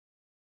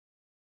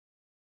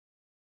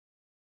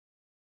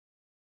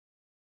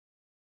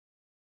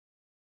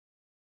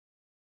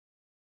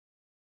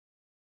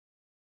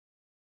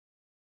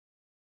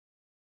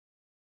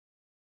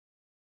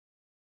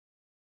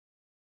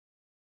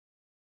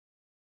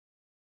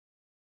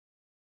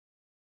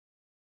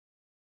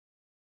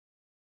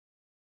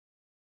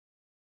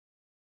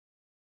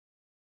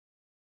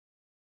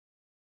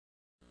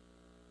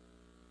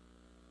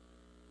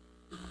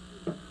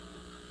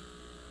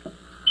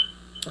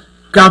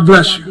God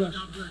bless you.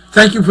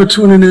 Thank you for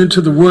tuning in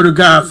to the Word of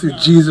God through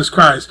Jesus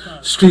Christ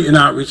Street and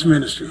Outreach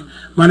Ministry.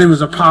 My name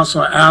is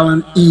Apostle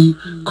Alan E.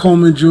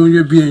 Coleman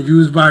Jr., being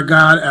used by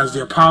God as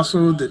the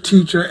apostle, the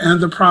teacher,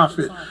 and the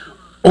prophet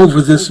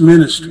over this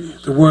ministry,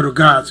 the Word of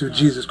God through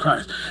Jesus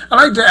Christ. I'd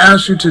like to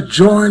ask you to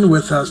join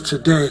with us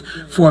today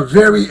for a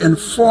very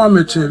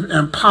informative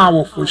and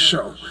powerful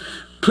show.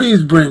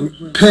 Please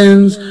bring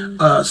pens,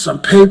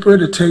 some paper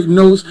to take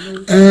notes,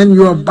 and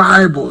your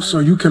Bible so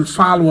you can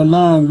follow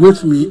along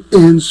with me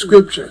in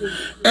Scripture.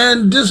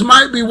 And this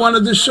might be one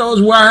of the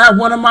shows where I have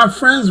one of my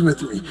friends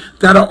with me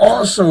that are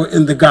also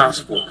in the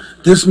gospel.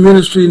 This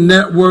ministry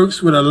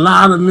networks with a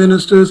lot of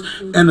ministers,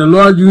 and the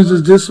Lord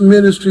uses this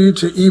ministry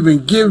to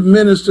even give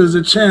ministers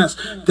a chance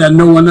that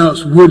no one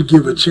else would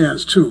give a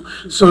chance to.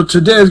 So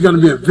today is going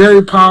to be a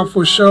very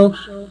powerful show.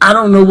 I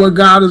don't know what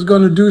God is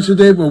going to do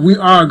today, but we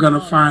are going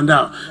to find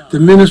out. The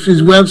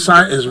ministry's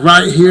website is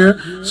right here,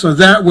 so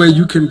that way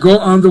you can go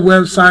on the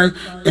website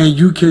and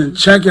you can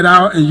check it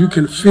out and you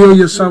can feel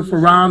yourself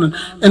around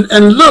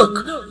and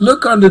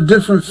look on the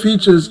different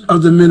features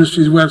of the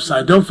ministry's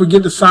website. Don't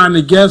forget to sign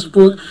the guest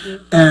book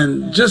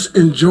and just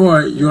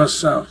enjoy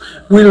yourself.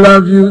 We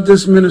love you.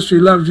 This ministry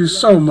loves you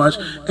so much.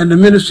 And the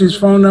ministry's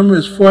phone number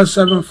is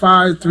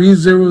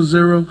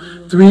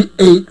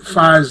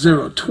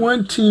 475-300-3850.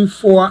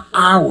 24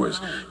 hours.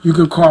 You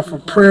can call for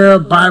prayer,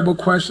 Bible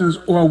questions,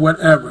 or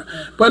whatever.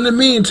 But in the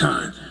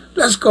meantime,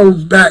 let's go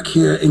back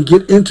here and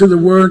get into the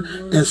Word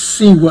and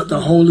see what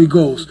the Holy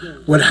Ghost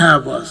would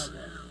have us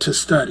to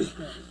study.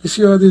 You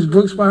see all these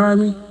books behind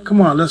me? Come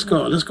on, let's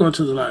go. Let's go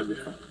into the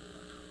library.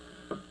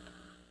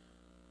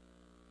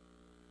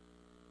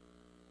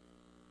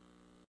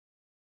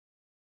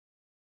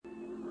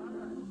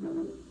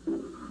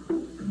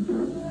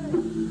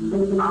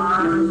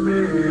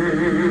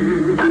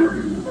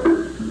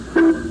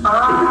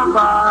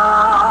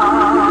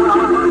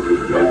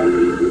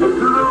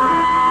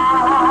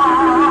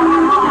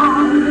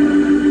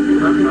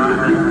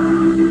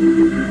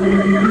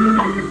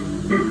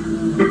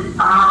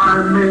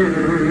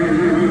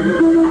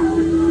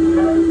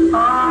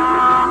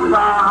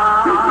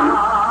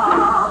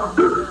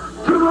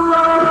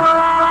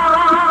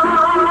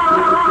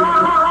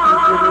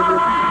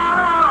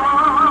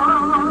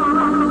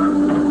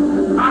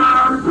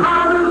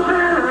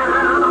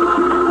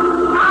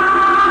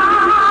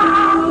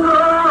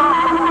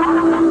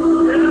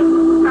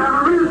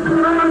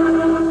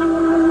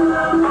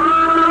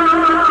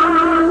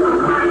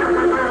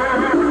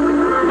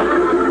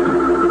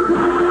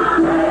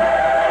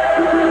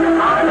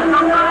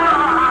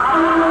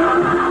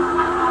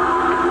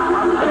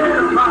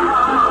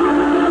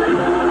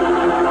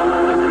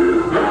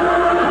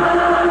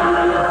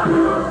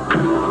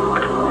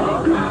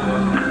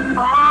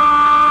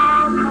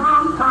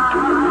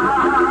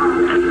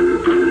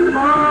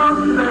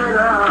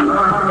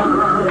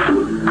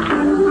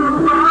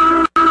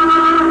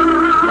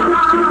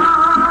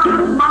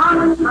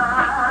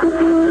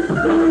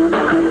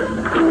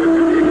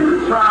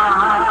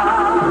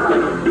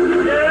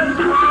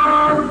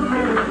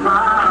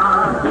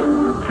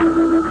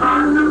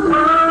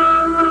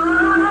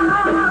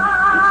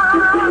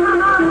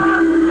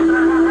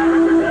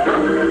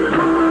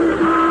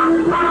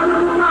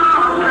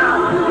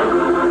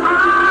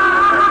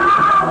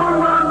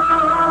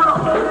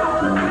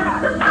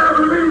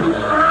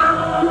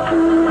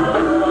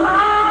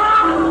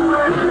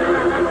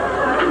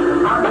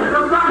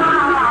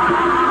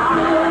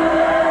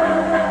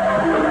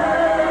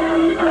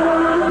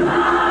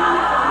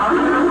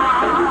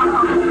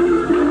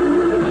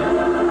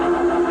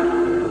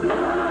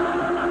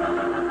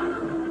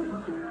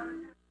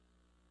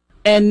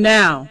 And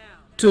now,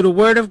 to the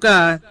Word of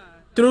God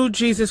through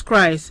Jesus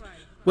Christ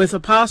with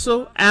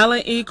Apostle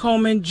Alan E.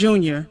 Coleman,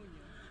 Jr.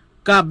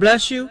 God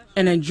bless you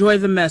and enjoy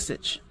the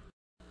message.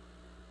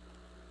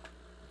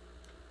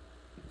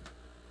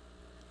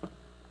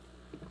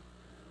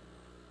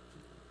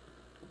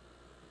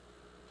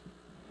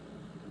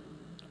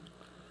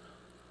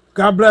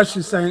 God bless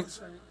you,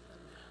 saints.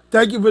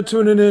 Thank you for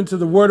tuning in to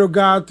the Word of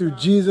God through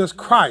Jesus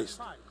Christ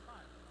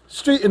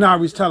Street and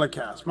Outreach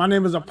telecast. My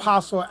name is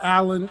Apostle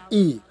Alan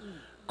E.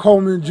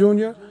 Coleman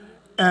Jr.,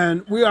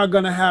 and we are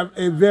going to have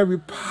a very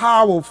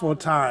powerful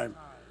time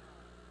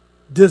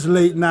this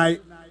late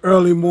night,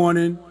 early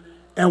morning,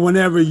 and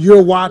whenever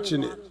you're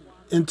watching it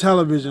in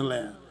television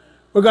land.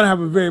 We're going to have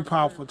a very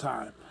powerful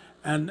time.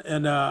 And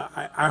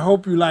I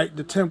hope you like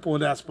the temple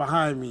that's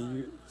behind me.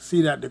 You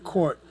see that the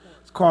court,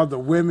 it's called the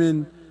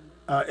Women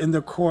in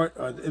the Court,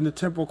 or in the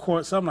Temple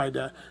Court, something like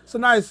that. It's a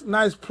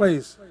nice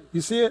place.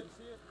 You see it?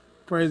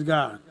 Praise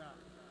God.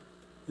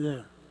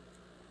 Yeah.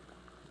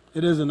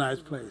 It is a nice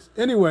place.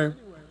 Anyway,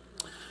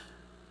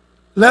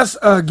 let's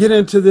get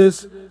into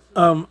this.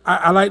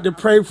 I like to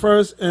pray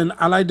first, and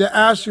I like to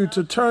ask you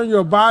to turn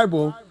your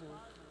Bible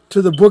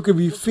to the book of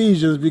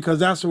Ephesians, because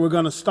that's where we're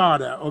going to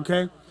start at,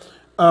 okay?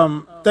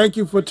 Thank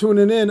you for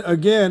tuning in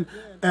again.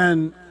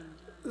 And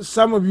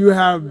some of you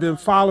have been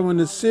following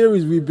the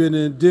series we've been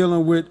in,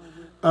 dealing with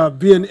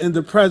being in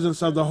the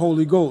presence of the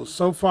Holy Ghost.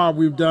 So far,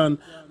 we've done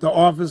the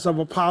office of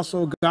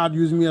apostle. God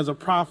used me as a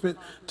prophet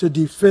to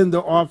defend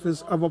the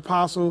office of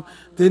apostle.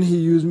 Then he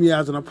used me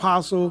as an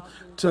apostle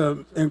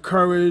to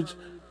encourage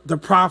the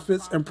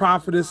prophets and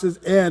prophetesses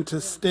and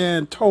to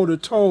stand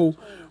toe-to-toe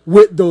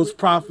with those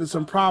prophets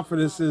and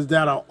prophetesses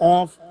that are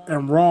off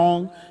and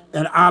wrong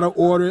and out of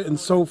order and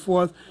so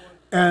forth.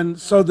 And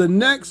so the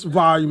next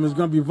volume is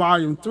going to be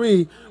volume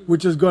 3,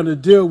 which is going to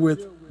deal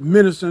with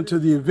ministering to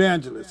the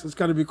evangelist. It's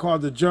going to be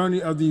called The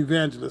Journey of the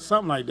Evangelist,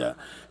 something like that.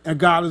 And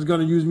God is going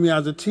to use me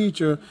as a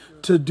teacher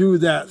to do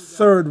that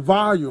 3rd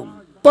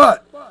volume.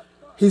 But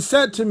he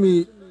said to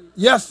me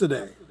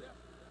yesterday,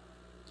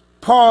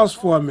 pause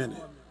for a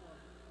minute.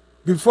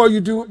 Before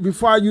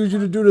I use you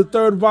to do the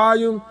 3rd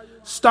volume,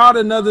 start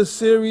another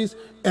series,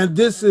 and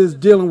this is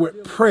dealing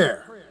with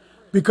prayer.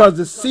 Because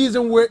the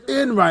season we're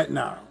in right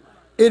now,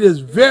 it is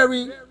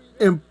very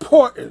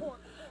important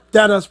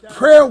that us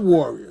prayer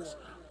warriors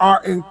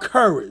are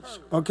encouraged,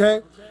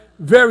 okay?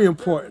 Very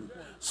important.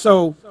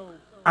 So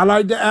I'd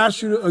like to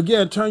ask you to,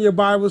 again, turn your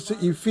Bibles to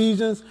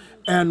Ephesians,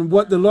 and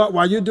what the Lord,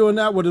 while you're doing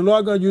that, what the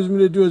Lord going to use me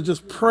to do is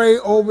just pray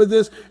over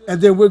this, and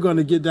then we're going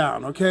to get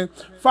down, okay?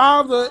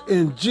 Father,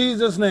 in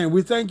Jesus' name,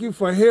 we thank you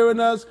for hearing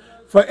us,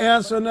 for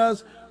answering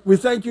us. We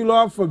thank you,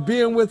 Lord, for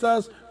being with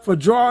us, for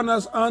drawing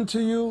us unto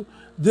you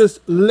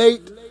this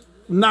late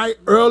night,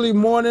 early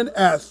morning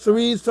at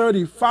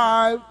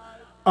 3:35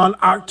 on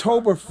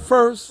October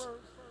 1st.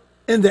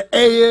 In the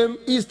AM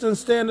Eastern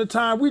Standard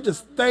Time. We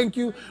just thank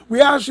you. We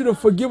ask you to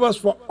forgive us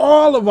for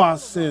all of our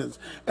sins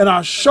and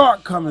our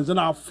shortcomings and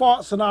our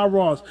faults and our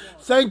wrongs.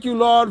 Thank you,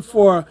 Lord,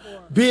 for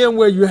being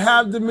where you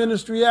have the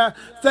ministry at.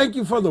 Thank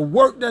you for the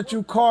work that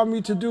you called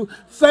me to do.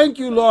 Thank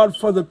you, Lord,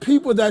 for the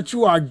people that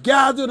you are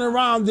gathering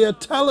around their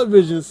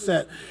television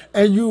set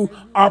and you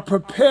are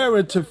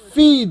preparing to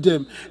feed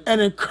them and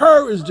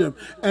encourage them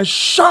and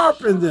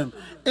sharpen them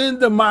in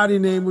the mighty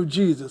name of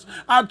Jesus.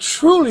 I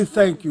truly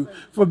thank you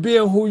for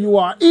being who you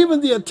are.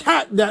 Even the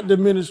attack that the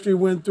ministry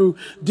went through,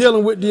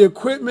 dealing with the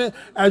equipment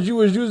as you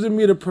was using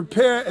me to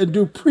prepare and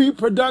do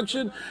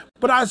pre-production.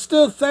 But I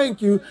still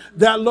thank you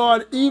that,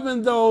 Lord,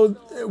 even though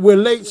we're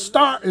late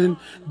starting,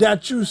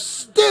 that you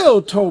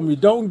still told me,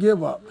 don't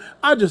give up.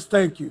 I just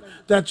thank you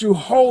that you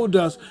hold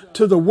us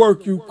to the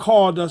work you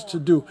called us to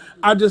do.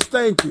 I just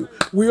thank you.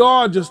 We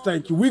all just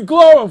thank you. We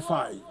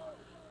glorify you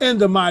in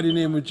the mighty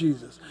name of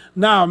Jesus.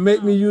 Now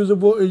make me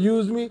usable and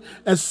use me.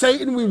 And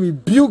Satan, we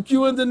rebuke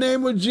you in the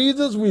name of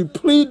Jesus. We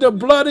plead the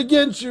blood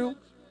against you.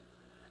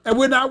 And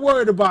we're not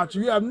worried about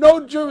you. You have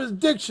no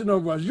jurisdiction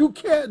over us. You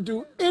can't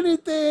do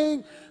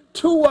anything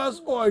to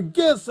us or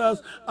against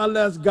us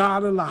unless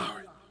God allow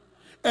it.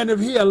 And if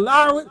he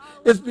allow it,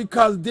 it's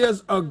because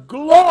there's a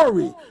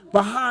glory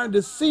behind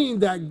the scene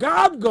that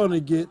God's going to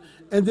get,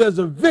 and there's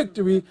a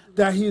victory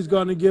that he's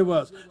going to give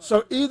us.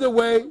 So either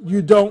way,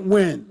 you don't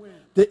win.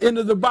 The end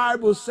of the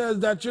Bible says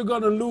that you're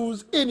going to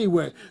lose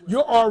anyway.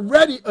 You're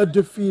already a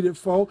defeated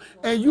foe,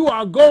 and you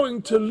are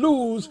going to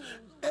lose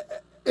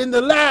in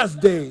the last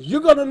days.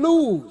 You're going to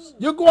lose.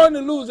 You're going to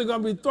lose. You're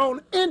going to be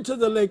thrown into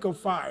the lake of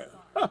fire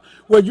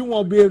where you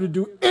won't be able to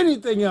do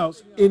anything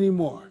else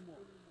anymore.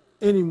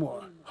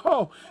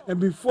 Oh, and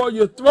before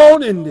you're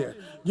thrown in there,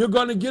 you're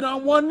going to get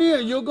on one knee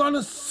and you're going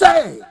to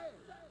say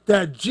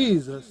that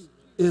Jesus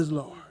is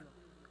Lord.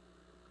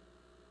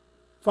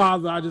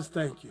 Father, I just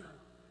thank you.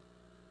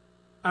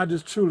 I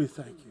just truly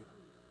thank you.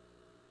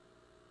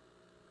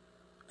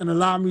 And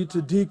allow me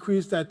to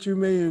decrease that you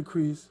may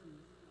increase,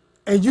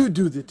 and you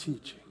do the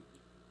teaching.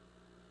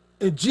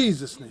 In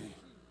Jesus' name,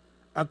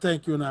 I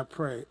thank you and I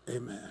pray,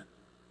 amen.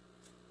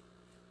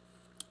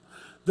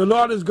 The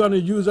Lord is going to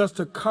use us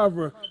to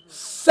cover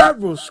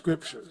several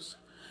scriptures.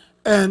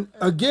 And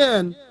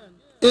again,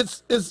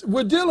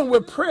 we're dealing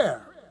with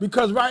prayer,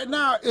 because right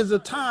now is a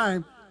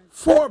time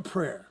for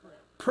prayer.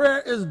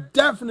 Prayer is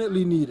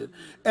definitely needed.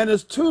 And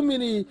there's too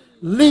many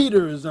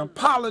leaders and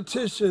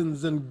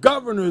politicians and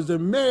governors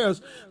and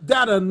mayors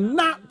that are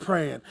not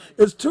praying.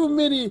 It's too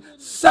many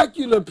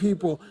secular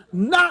people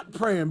not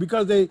praying,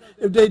 because if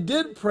they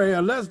did pray,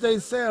 unless they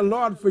say,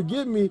 Lord,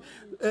 forgive me,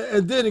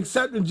 and then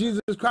accepting Jesus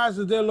Christ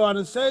as their Lord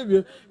and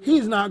Savior,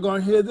 he's not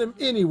going to hear them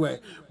anyway.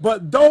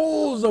 But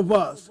those of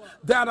us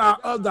that are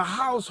of the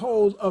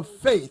household of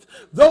faith,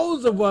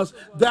 those of us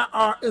that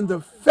are in the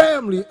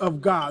family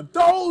of God,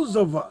 those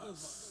of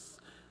us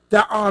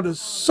that are the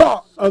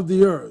salt of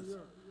the earth,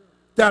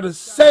 that are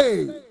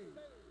saved,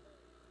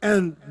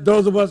 and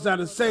those of us that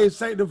are saved,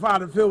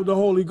 sanctified, and filled with the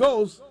Holy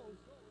Ghost,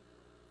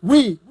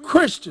 we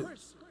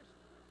Christians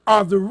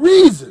are the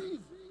reason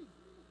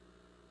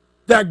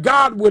that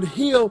God would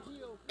heal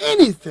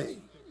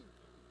anything.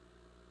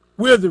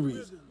 We're the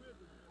reason.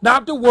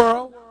 Not the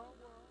world.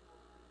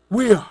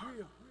 We are.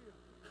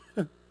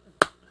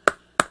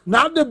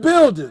 Not the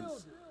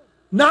buildings.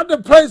 Not the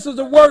places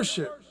of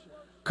worship.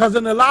 Because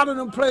in a lot of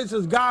them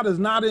places, God is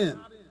not in.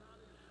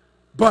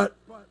 But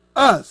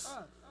us,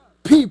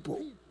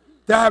 people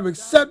that have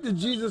accepted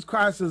Jesus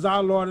Christ as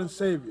our Lord and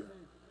Savior.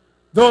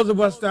 Those of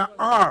us that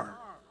are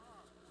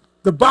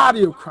the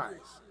body of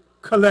Christ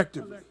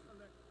collectively.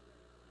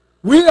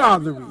 We are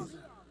the reason.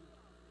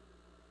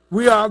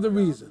 We are the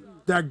reason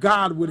that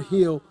God would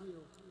heal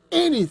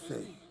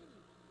anything,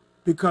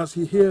 because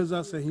he hears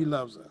us and he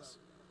loves us.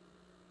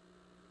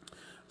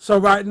 So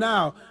right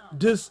now,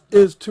 this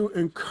is to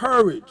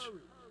encourage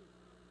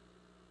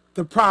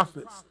the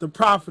prophets, the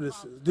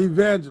prophetesses, the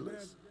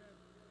evangelists,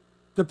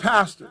 the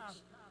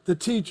pastors, the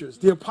teachers,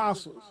 the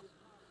apostles,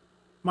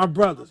 my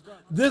brothers.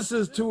 This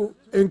is to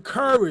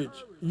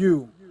encourage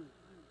you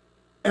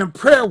and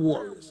prayer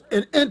warriors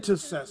and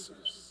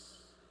intercessors.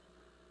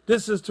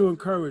 This is to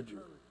encourage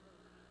you.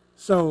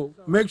 So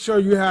make sure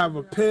you have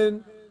a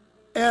pen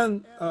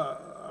and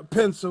a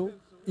pencil,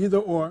 either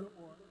or,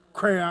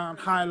 crayon,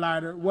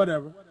 highlighter,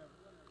 whatever,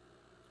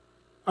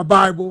 a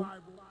Bible,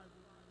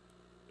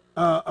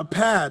 a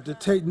pad to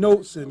take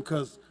notes in,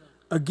 because,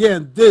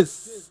 again,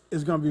 this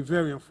is going to be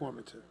very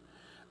informative.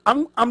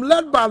 I'm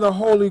led by the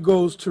Holy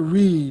Ghost to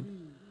read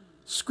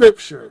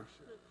Scripture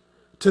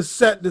to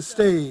set the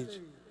stage,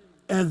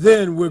 and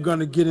then we're going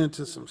to get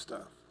into some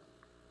stuff.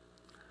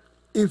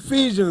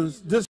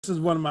 Ephesians, this is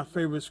one of my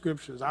favorite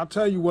scriptures. I'll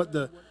tell you what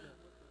the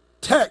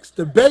text,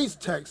 the base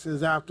text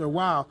is after a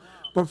while.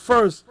 But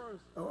first,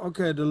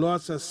 okay, the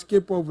Lord says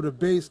skip over the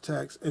base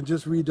text and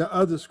just read the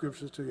other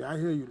scriptures to you. I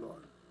hear you,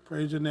 Lord.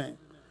 Praise your name.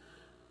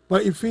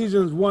 But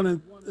Ephesians 1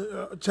 and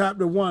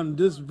chapter 1,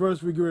 this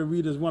verse we're going to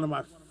read is one of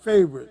my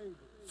favorite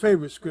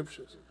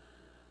scriptures.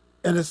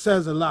 And it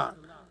says a lot.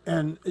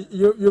 And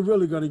you're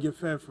really going to get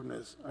fed from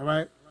this, all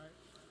right?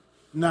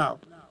 Now,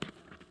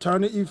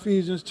 turn to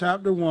Ephesians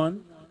chapter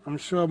 1. I'm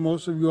sure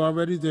most of you are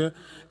already there.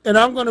 And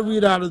I'm going to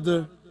read out of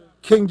the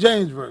King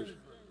James Version.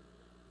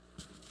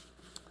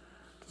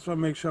 Just want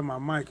to make sure my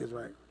mic is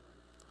right.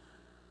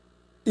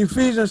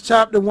 Ephesians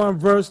chapter 1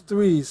 verse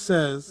 3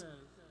 says,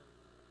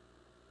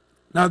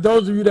 now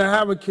those of you that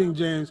have a King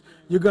James,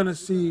 you're going to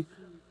see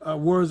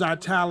words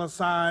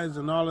italicized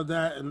and all of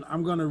that, and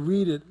I'm going to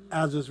read it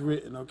as it's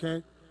written,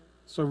 okay?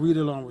 So read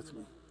along with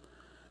me.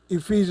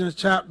 Ephesians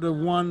chapter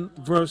 1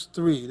 verse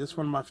 3. This is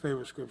one of my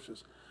favorite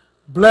scriptures.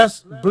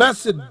 Blessed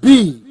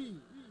be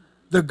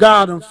the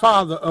God and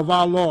Father of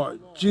our Lord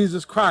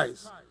Jesus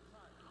Christ,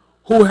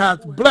 who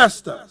hath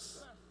blessed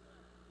us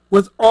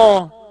with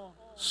all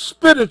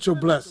spiritual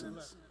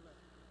blessings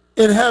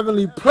in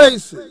heavenly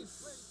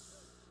places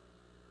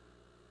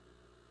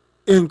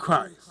in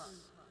Christ.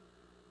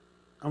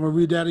 I'm going to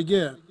read that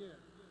again.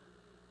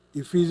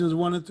 Ephesians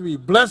 1 and 3.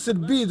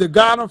 Blessed be the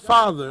God and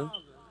Father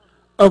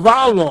of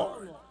our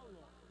Lord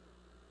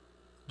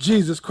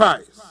Jesus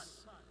Christ,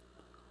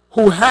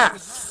 who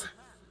hath,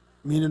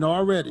 meaning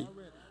already,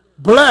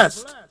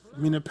 blessed,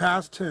 meaning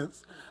past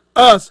tense,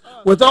 us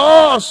with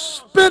all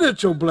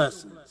spiritual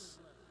blessings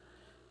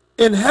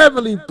in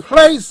heavenly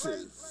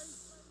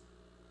places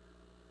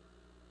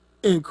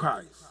in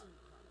Christ.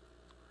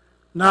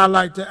 Now I'd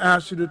like to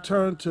ask you to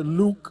turn to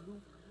Luke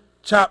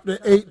chapter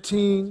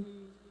 18,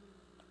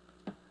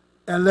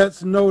 and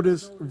let's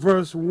notice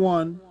verse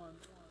 1.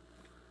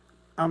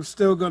 I'm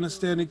still going to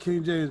stay in the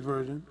King James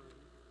Version.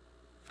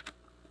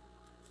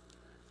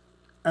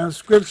 And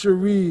scripture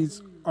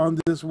reads on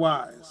this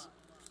wise.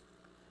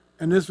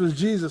 And this was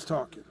Jesus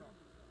talking.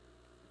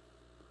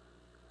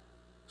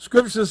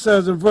 Scripture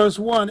says in verse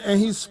 1, and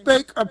he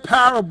spake a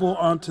parable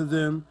unto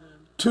them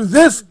to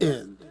this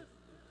end,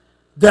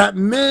 that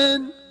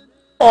men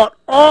ought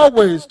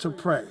always to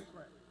pray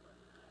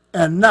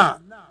and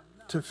not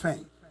to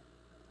faint.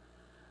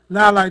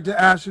 Now I'd like to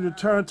ask you to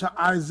turn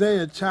to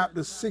Isaiah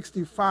chapter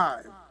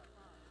 65.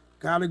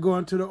 Got to go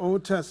into the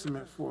Old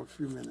Testament for a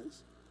few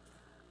minutes.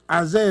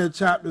 Isaiah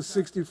chapter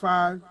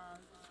 65.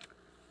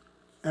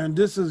 And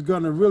this is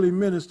going to really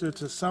minister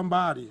to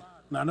somebody.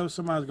 Now I know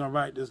somebody's going to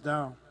write this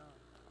down.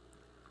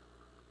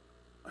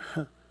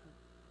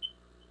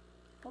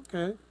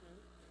 Okay.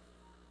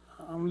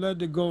 I'm led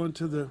to go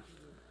into the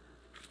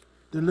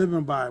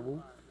Living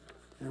Bible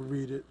and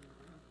read it.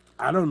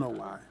 I don't know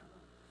why.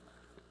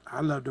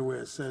 I love the way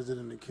it says it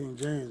in the King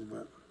James,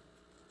 but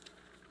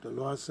the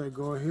Lord said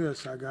go here,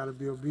 so I got to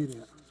be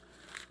obedient.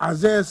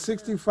 Isaiah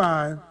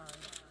 65,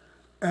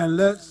 and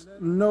let's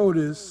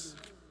notice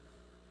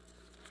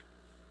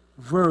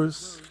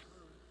verse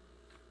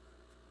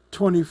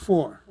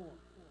 24.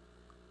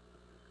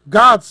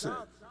 God said,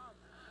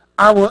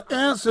 I will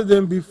answer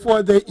them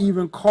before they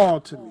even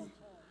call to me.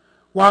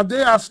 While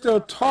they are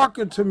still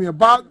talking to me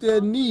about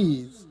their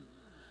needs,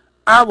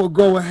 I will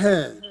go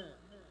ahead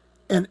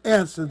and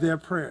answer their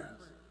prayers.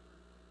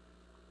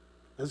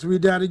 Let's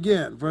read that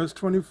again. Verse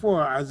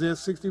 24, Isaiah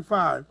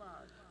 65.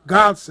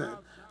 God said,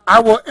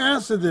 I will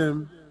answer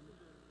them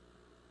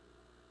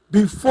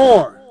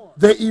before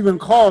they even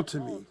call to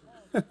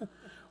me.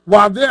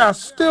 While they are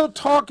still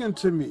talking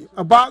to me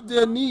about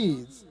their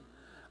needs,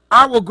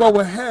 I will go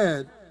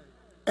ahead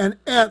and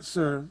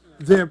answer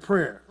their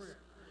prayers.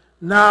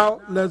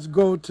 Now let's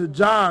go to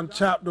John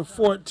chapter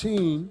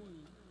 14.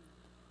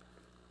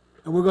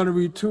 And we're going to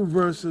read 2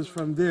 verses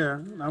from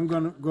there. I'm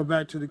going to go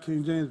back to the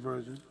King James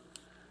Version.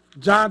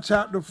 John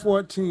chapter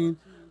 14,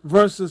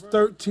 verses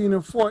 13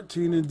 and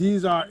 14, and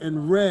these are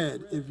in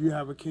red if you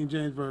have a King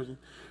James Version.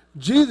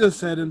 Jesus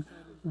said, and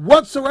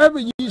Whatsoever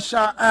ye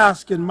shall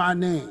ask in my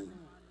name,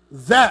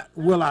 that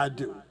will I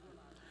do,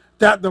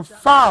 that the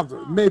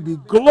Father may be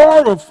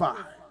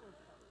glorified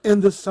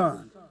in the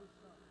Son.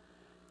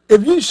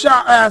 If ye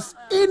shall ask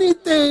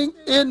anything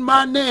in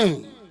my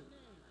name,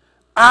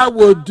 I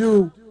will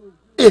do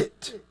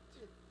it.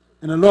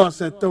 And the Lord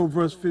said, throw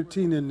verse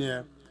 15 in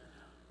there,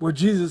 where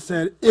Jesus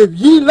said, if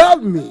ye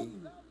love me,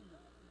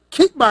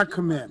 keep my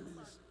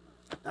commandments.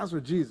 That's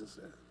what Jesus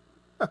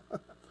said.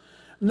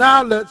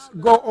 Now let's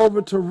go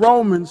over to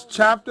Romans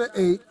chapter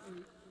 8,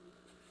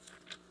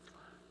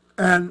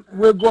 and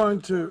we're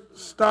going to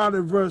start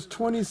at verse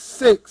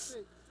 26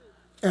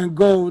 and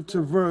go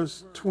to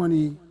verse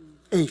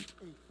 28.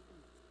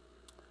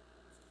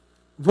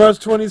 Verse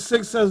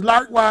 26 says,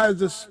 likewise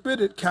the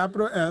Spirit,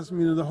 capital S,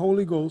 meaning the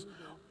Holy Ghost,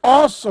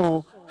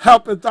 also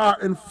helpeth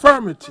our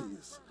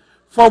infirmities.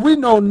 For we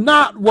know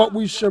not what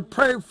we should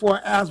pray for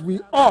as we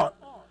ought,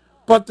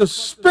 but the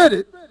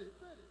Spirit,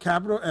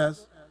 capital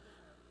S,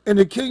 in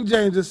the King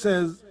James it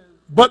says,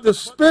 but the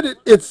Spirit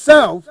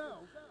itself,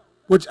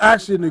 which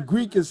actually in the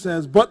Greek it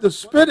says, but the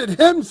Spirit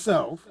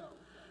himself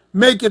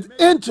maketh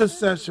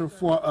intercession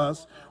for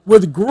us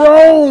with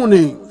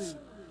groanings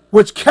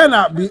which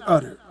cannot be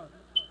uttered.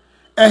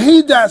 And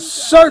he that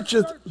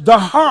searcheth the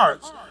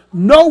hearts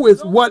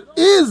knoweth what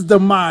is the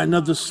mind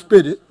of the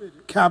Spirit,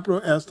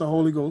 capital S, the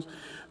Holy Ghost,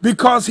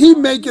 because he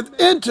maketh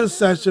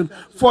intercession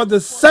for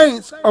the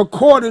saints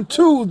according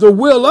to the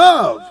will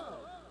of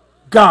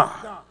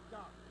God.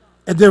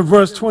 And then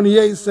verse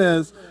 28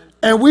 says,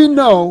 and we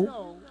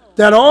know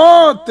that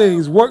all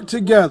things work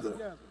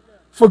together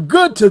for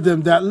good to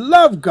them that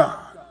love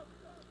God,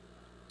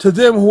 to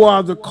them who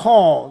are the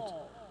called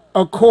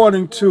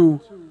according to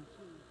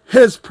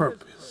his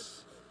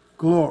purpose.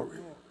 Glory.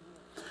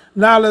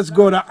 Now let's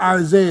go to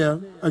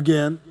Isaiah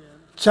again,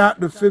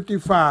 chapter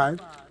 55.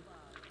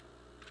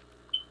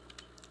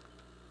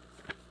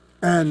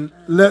 And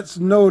let's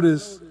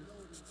notice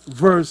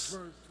verse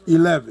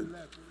 11.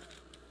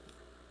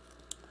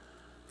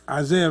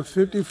 Isaiah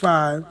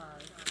 55,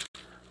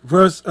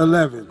 verse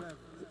 11.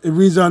 It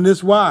reads on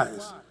this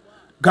wise.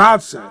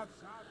 God said,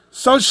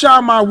 so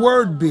shall my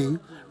word be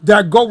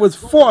that goeth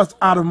forth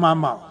out of my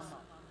mouth.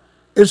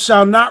 It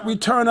shall not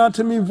return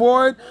unto me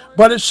void,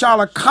 but it shall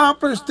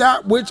accomplish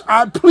that which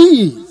I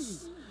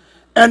please,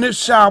 and it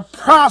shall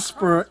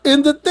prosper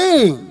in the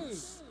thing,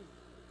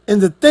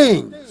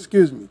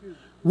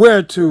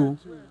 whereto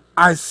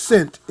I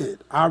sent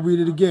it. I'll read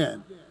it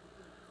again.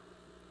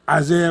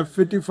 Isaiah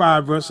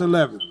 55, verse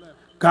 11.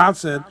 God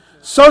said,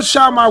 so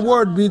shall my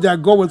word be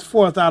that goeth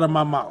forth out of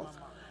my mouth.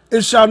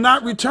 It shall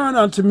not return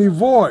unto me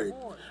void,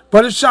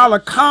 but it shall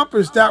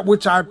accomplish that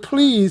which I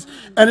please,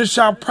 and it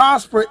shall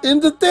prosper in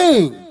the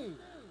thing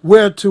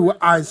whereto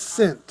I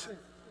sent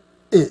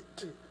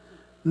it.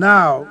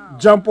 Now,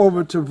 jump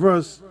over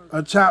to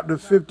chapter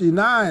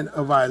 59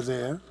 of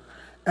Isaiah,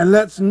 and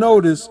let's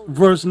notice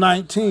verse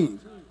 19.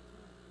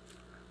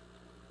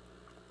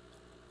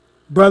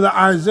 Brother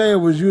Isaiah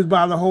was used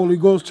by the Holy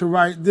Ghost to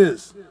write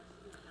this.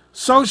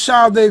 So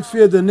shall they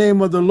fear the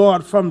name of the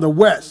Lord from the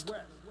west,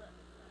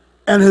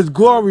 and his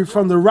glory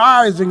from the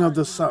rising of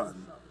the sun.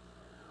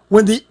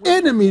 When the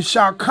enemy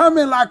shall come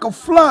in like a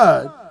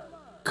flood,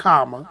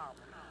 comma,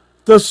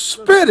 the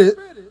Spirit,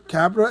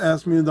 capital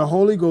S, meaning the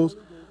Holy Ghost,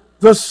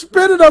 the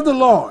Spirit of the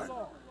Lord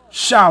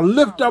shall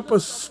lift up a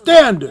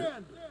standard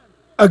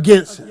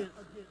against him.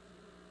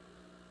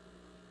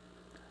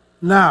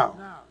 Now,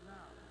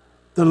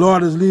 the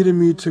Lord is leading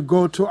me to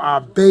go to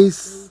our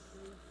base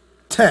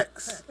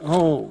text.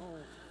 Oh,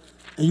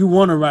 and you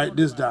want to write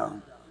this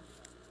down.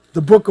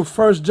 The book of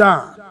 1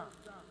 John.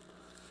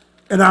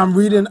 And I'm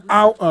reading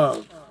out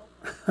of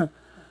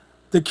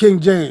the King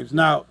James.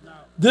 Now,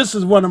 this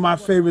is one of my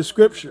favorite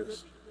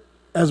scriptures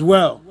as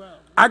well.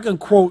 I can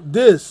quote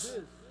this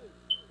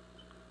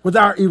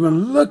without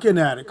even looking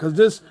at it, because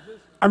this,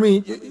 I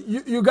mean,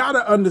 you got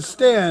to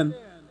understand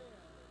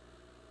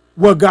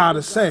what God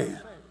is saying.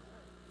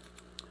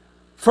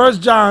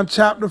 1 John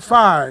chapter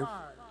 5,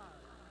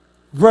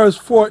 verse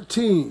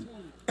 14,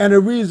 and it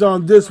reads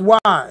on this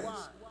wise,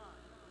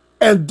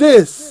 and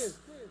this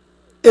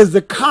is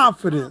the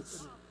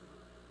confidence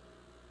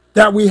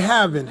that we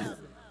have in him,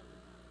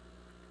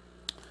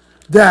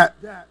 that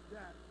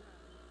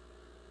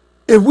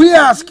if we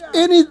ask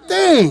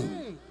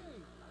anything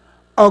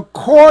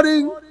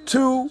according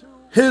to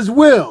his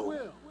will,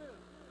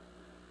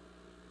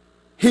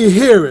 he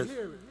heareth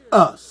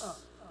us.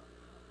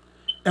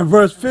 And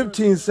verse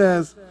 15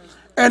 says,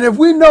 and if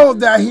we know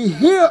that he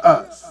hear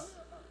us,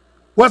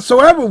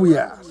 whatsoever we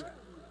ask,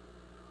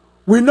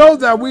 we know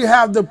that we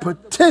have the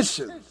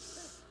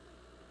petitions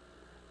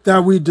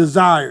that we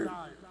desire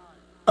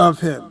of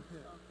him.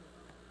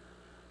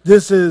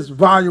 This is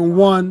volume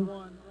 1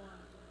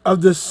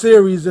 of the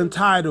series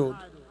entitled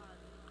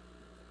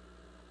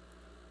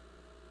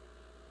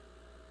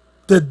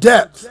The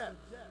Depth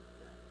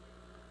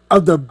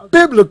of the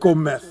Biblical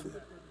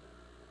Method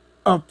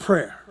of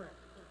Prayer.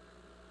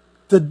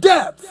 The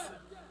depth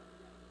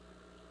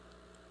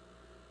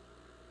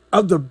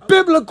of the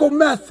biblical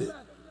method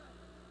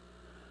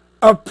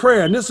of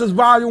prayer. And this is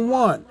volume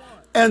 1.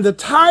 And the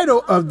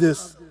title of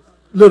this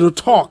little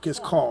talk is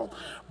called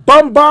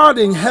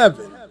Bombarding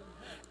Heaven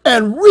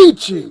and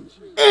Reaching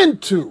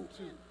into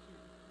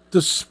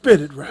the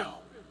Spirit Realm.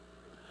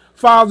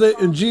 Father,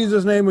 in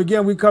Jesus' name,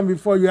 again, we come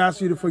before you, ask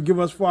you to forgive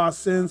us for our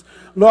sins.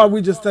 Lord,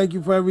 we just thank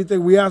you for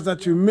everything. We ask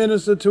that you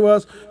minister to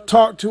us,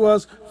 talk to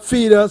us,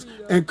 feed us,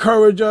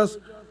 encourage us,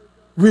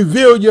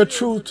 reveal your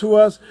truth to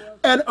us,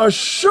 and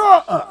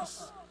assure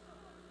us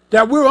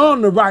that we're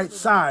on the right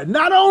side.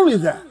 Not only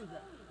that,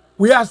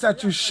 we ask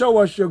that you show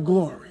us your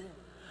glory.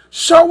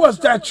 Show us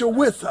that you're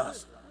with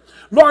us.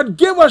 Lord,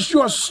 give us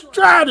your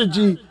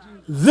strategy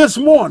this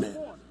morning.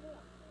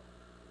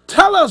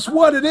 Tell us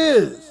what it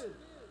is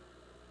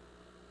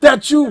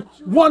that you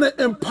want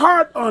to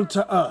impart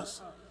unto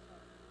us.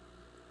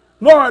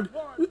 Lord,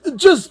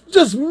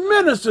 just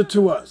minister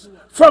to us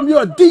from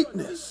your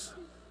deepness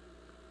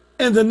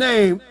in the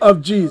name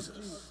of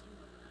Jesus.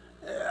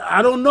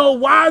 I don't know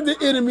why the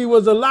enemy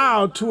was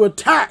allowed to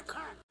attack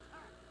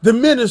the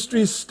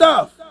ministry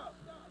stuff,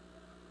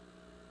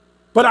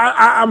 but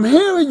I'm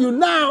hearing you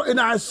now, and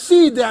I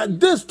see that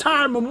this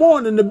time of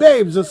morning the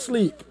babes are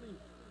asleep.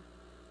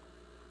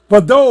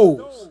 But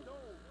those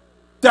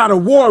that are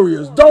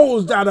warriors,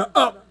 those that are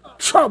up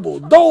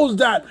troubled, those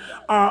that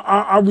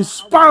are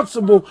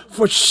responsible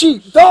for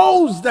sheep,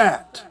 those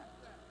that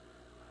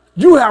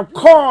you have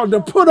called to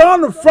put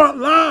on the front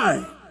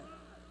line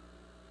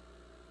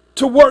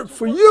to work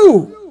for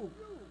you,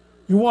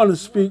 you want to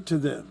speak to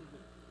them.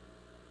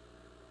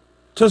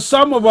 To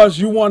some of us,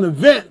 you want to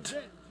vent.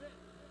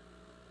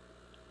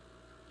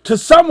 To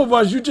some of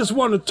us, you just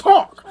want to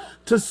talk.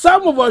 To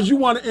some of us, you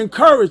want to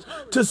encourage.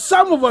 To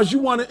some of us, you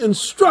want to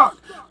instruct.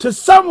 To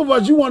some of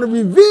us, you want to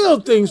reveal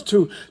things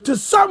to. To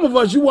some of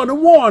us, you want to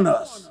warn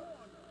us.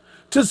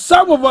 To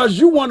some of us,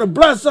 you want to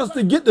bless us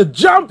to get the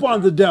jump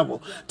on the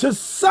devil. To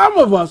some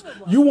of us,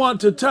 you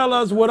want to tell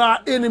us what our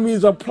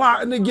enemies are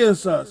plotting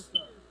against us.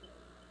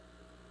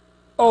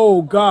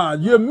 Oh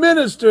God, you're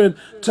ministering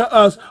to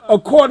us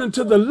according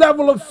to the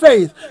level of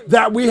faith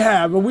that we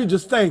have, and we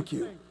just thank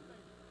you.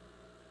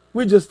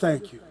 We just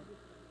thank you.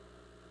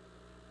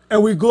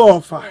 And we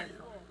glorify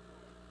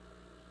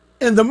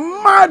you. In the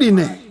mighty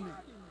name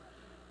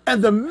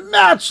and the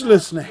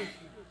matchless name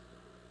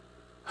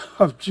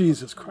of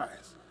Jesus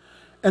Christ.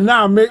 And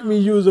now make me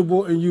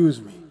usable and use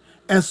me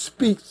and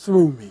speak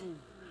through me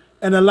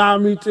and allow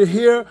me to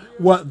hear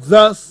what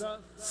thus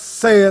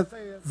saith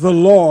the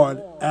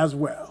Lord as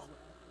well.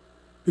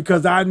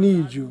 Because I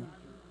need you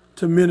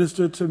to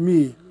minister to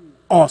me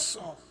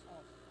also.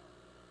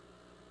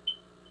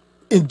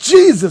 In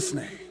Jesus'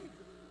 name,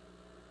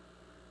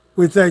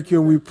 we thank you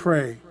and we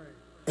pray.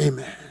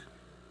 Amen.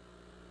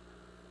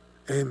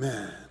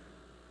 Amen.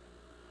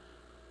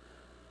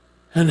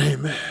 And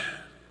amen.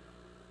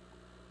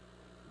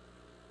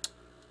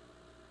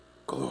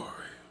 Glory.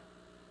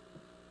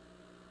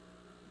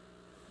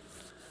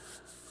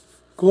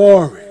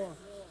 Glory.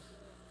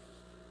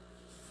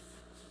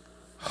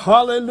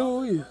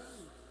 Hallelujah.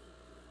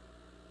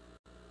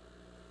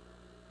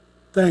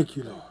 Thank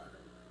you, Lord.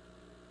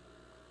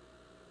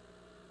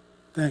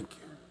 Thank you.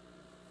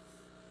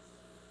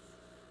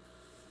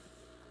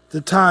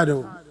 The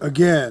title,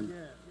 again,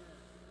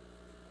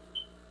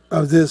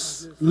 of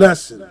this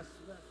lesson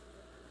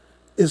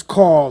is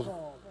called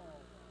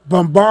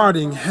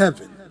Bombarding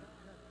Heaven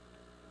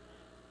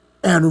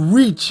and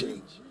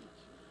Reaching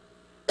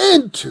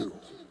into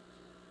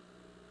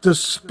the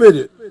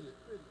Spirit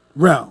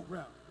Realm.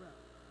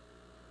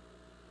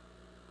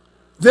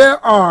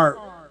 There are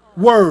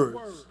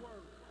words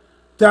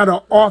that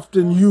are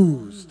often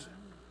used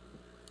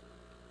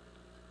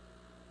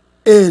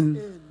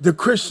in the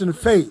Christian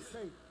faith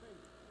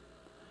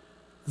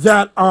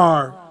that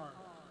are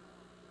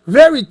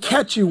very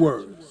catchy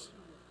words.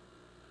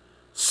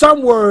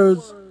 Some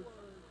words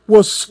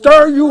will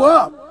stir you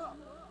up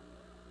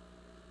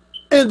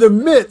in the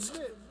midst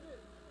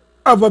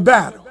of a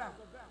battle.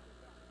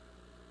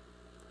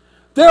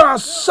 There are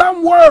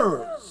some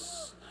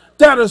words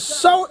that are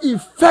so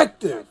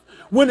effective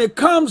when it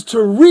comes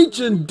to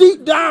reaching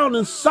deep down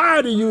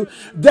inside of you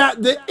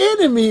that the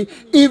enemy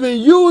even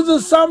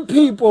uses some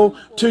people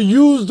to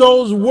use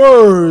those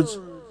words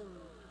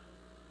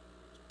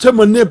to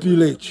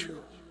manipulate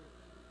you,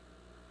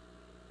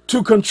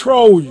 to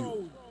control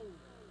you.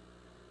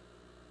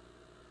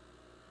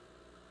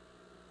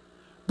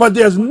 But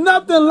there's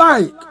nothing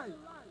like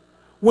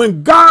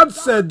when God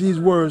said these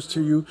words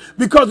to you,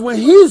 because when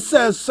he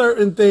says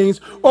certain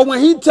things, or when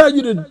he tells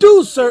you to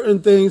do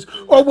certain things,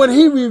 or when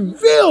he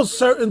reveals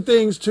certain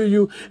things to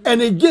you, and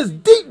it gets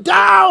deep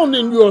down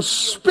in your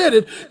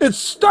spirit, it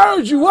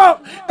stirs you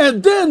up,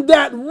 and then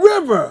that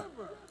river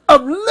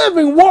of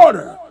living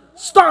water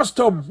starts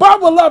to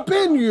bubble up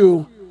in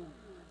you,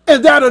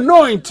 and that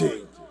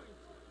anointing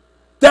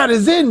that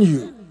is in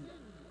you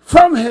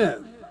from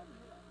him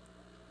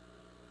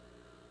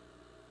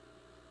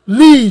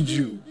leads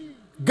you,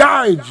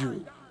 guide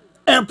you,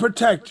 and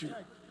protect you.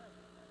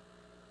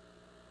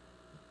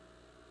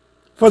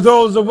 For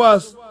those of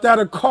us that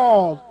are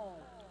called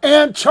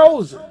and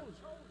chosen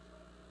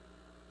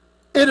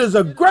It is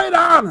a great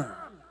honor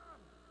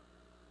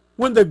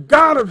when the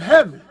God of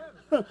heaven,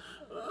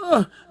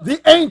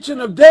 the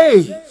Ancient of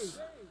Days,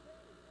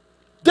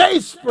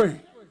 Dayspring,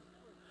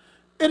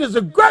 it is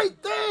a great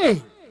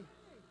thing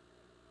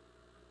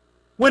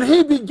when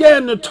he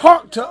began to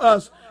talk to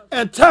us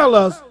and tell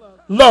us,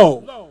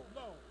 lo,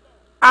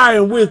 I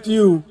am with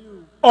you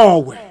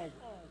always.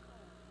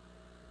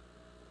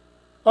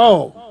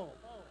 Oh,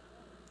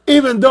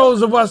 even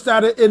those of us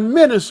that are in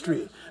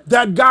ministry,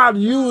 that God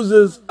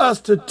uses us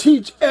to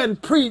teach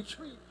and preach,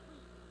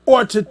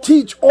 or to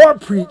teach or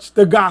preach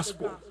the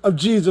gospel of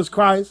Jesus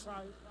Christ,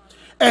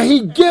 and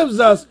he gives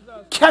us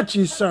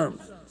catchy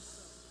sermons.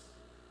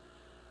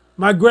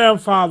 My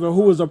grandfather,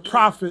 who was a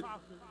prophet,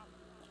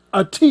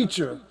 a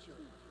teacher,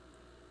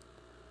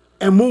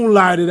 and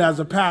moonlighted as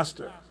a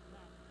pastor,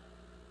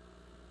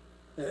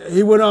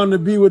 he went on to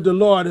be with the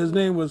Lord. His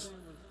name was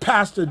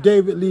Pastor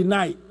David Lee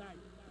Knight.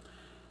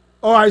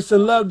 Oh, I used to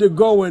love to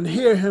go and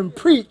hear him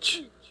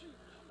preach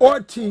or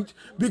teach,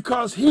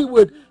 because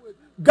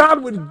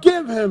God would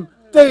give him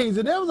things.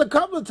 And there was a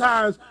couple of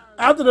times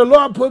after the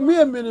Lord put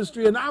me in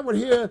ministry and I would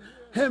hear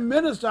him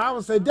minister, I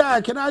would say,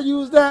 Dad, can I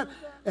use that?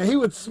 And he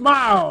would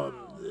smile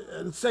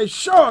and say,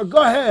 sure,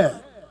 go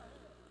ahead.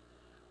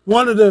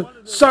 One of the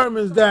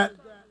sermons that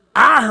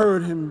I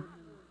heard him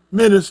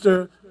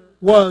minister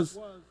was,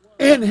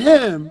 in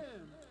him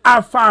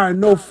I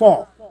find no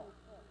fault.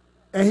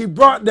 And he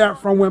brought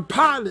that from when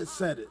Pilate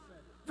said it.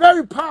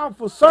 Very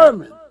powerful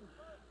sermon,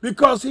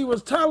 because he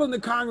was telling the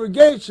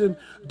congregation,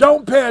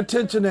 don't pay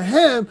attention to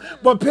him,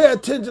 but pay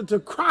attention to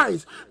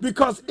Christ,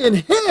 because in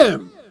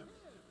him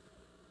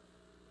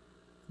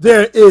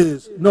there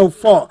is no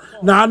fault.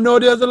 Now, I know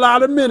there's a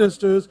lot of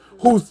ministers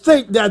who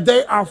think that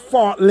they are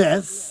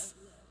faultless,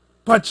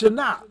 but you're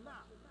not.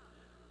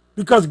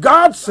 Because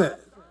God said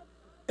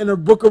in the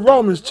book of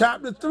Romans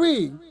chapter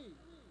 3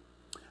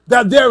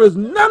 that there is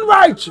none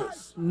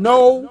righteous,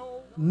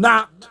 no,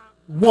 not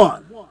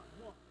one.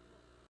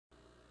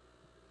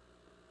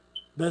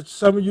 That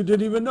some of you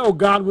didn't even know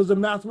God was a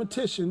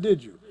mathematician,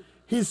 did you?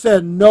 He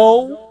said,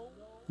 no,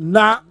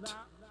 not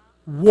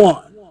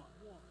one.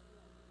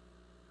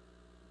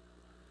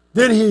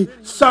 Then he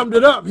summed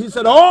it up. He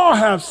said, all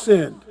have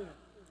sinned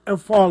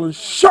and fallen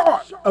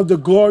short of the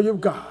glory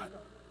of God.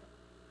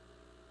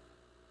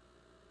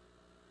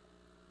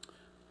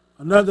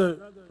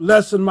 Another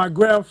lesson my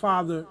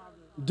grandfather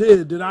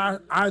did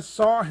that I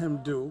saw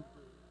him do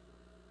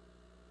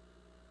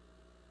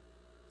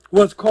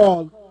was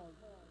called,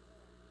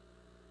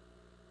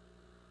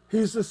 he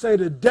used to say,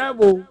 the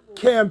devil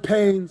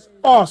campaigns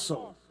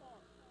also,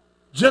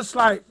 just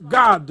like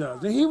God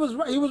does. And he was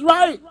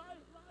right,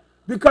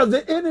 because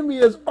the enemy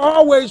is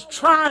always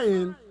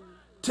trying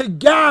to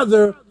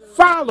gather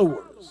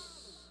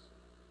followers.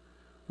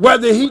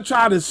 Whether he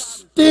try to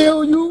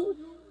steal you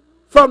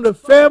from the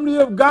family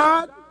of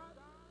God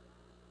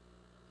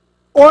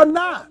or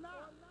not.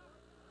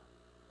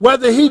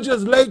 Whether he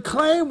just lay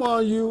claim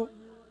on you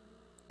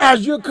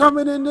as you're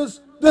coming in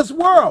this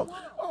world.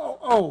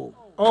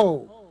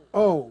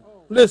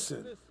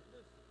 Listen.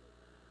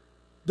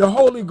 The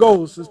Holy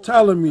Ghost is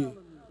telling me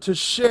to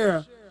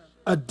share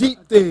a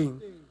deep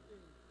thing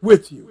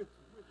with you.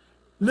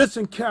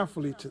 Listen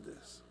carefully to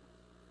this.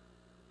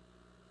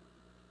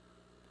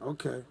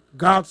 Okay.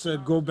 God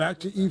said, go back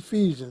to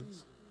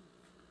Ephesians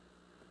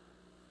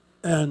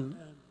and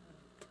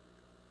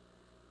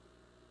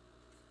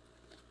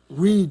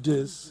read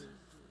this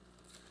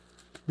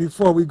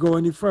before we go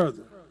any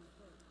further.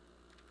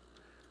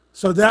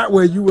 So that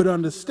way you would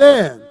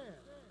understand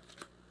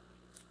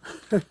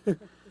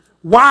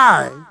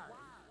why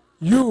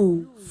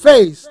you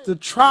face the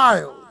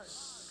trials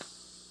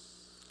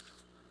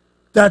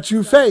that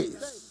you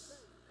face.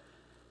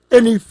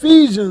 In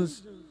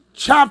Ephesians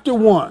chapter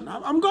 1,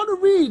 I'm going to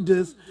read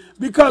this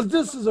because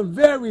this is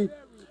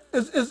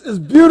it's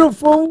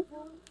beautiful,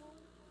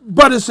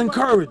 but it's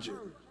encouraging.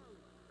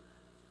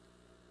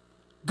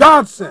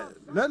 God said,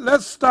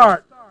 let's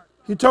start.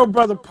 He told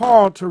Brother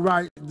Paul to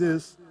write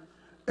this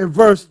in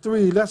verse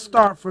 3. Let's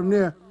start from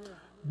there.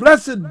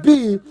 Blessed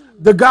be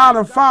the God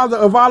and Father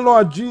of our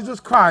Lord Jesus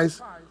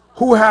Christ,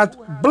 who hath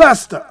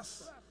blessed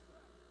us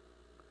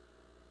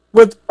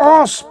with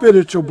all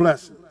spiritual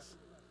blessings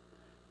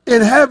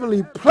in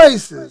heavenly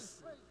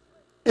places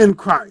in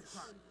Christ,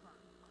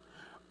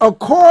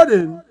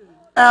 according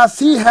as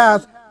he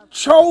hath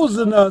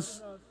chosen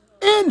us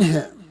in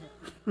him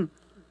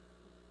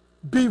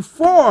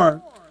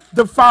before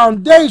the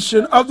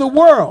foundation of the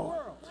world,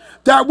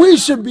 that we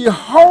should be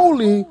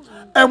holy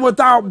and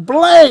without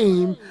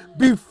blame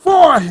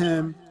before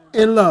him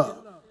in love,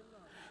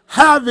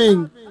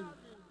 having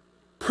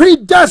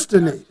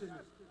predestinated.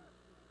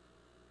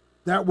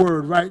 That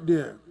word right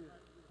there,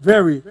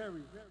 very,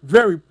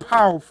 very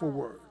powerful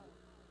word.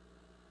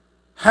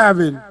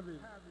 Having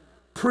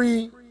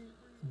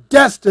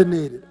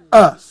predestinated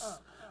us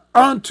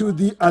unto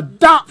the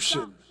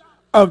adoption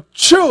of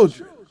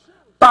children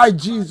by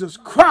Jesus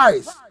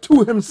Christ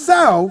to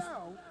himself,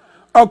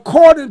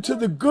 according to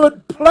the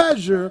good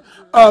pleasure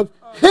of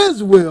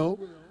his will,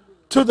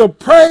 to the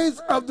praise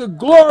of the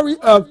glory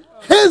of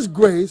his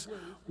grace,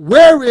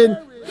 wherein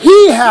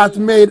he hath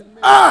made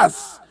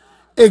us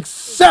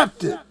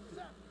accepted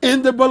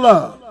in the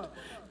beloved,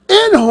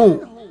 in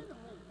whom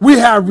we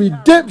have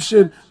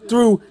redemption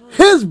through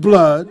his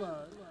blood,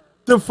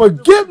 the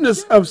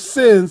forgiveness of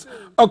sins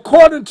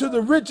according to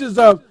the riches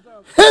of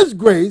his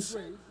grace,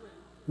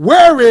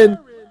 wherein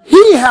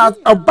he hath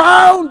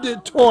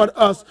abounded toward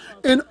us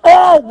in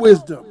all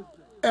wisdom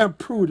and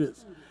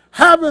prudence,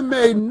 having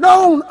made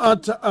known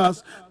unto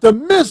us the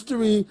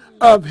mystery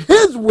of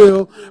his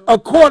will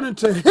according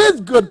to his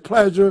good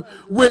pleasure,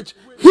 which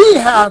he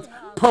hath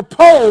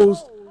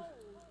proposed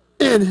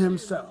in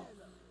himself,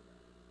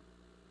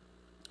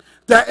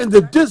 that in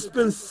the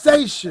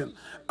dispensation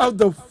of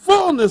the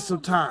fullness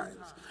of times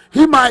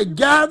he might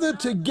gather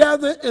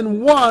together in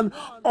one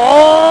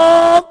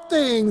all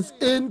things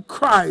in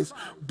Christ,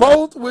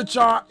 both which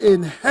are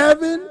in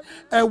heaven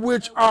and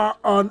which are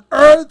on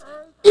earth,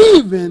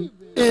 even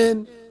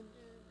in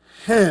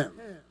him.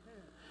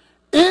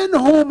 In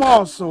whom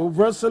also,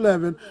 verse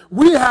 11,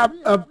 we have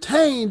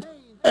obtained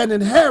an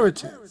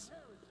inheritance,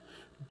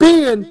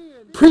 being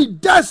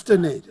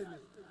predestinated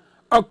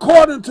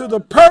according to the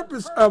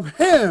purpose of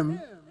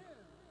him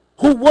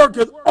who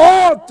worketh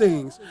all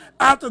things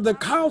after the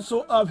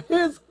counsel of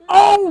his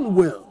own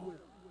will,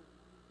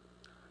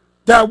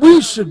 that we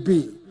should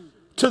be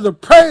to the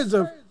praise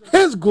of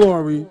his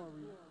glory,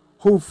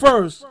 who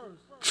first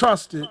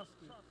trusted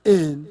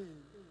in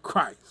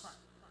Christ.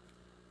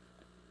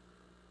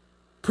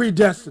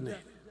 Predestinated,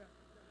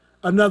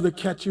 another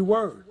catchy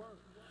word.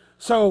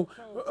 So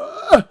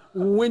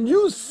when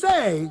you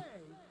say,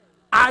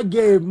 I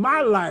gave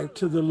my life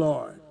to the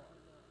Lord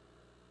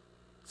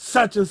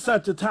such and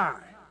such a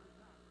time,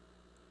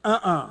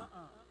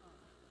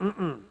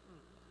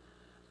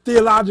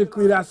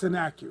 theologically that's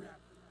inaccurate.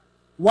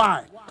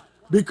 Why?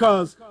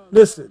 Because,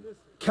 listen,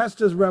 catch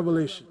this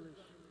revelation.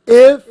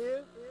 If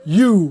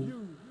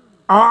you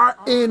are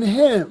in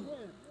him,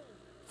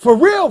 for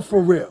real,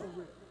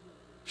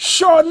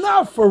 sure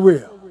enough for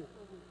real,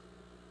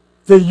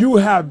 then you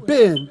have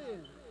been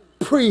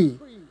predestined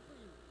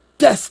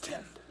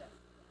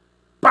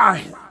by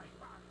him.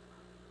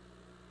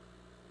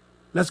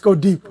 Let's go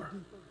deeper.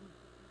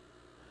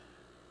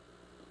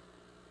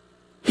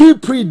 He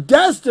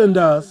predestined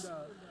us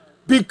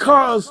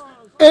because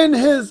in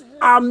his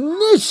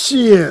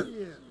omniscient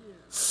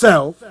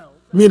self,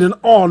 meaning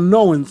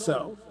all-knowing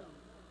self,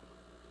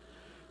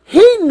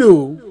 he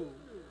knew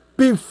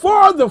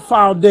before the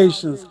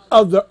foundations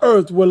of the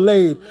earth were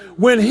laid,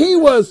 when he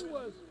was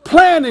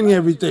planning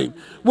everything,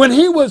 when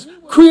he was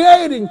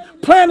planning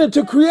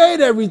to create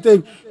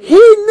everything, he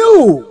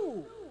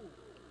knew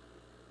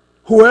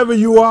whoever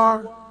you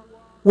are,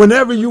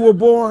 whenever you were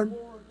born,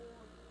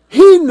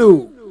 he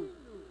knew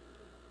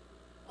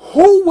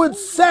who would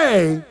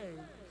say,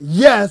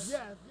 yes,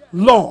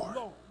 Lord.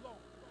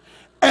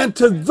 And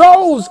to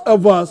those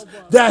of us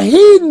that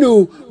he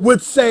knew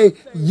would say,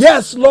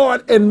 yes,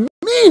 Lord, and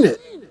mean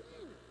it,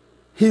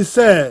 he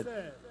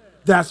said,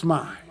 that's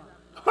mine.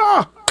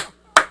 Ha!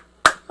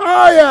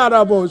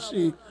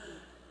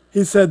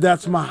 He said,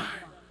 that's mine.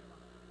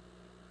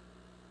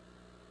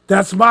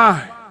 That's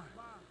mine.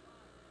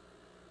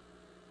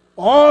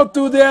 All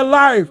through their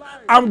life,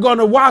 I'm going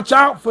to watch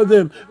out for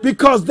them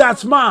because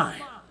that's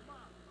mine.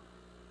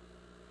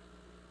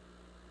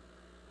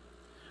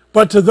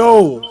 But to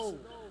those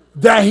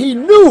that he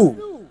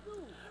knew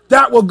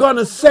that were going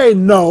to say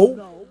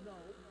no,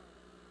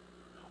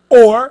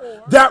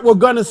 or that were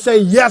going to say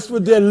yes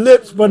with their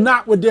lips but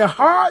not with their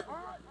heart,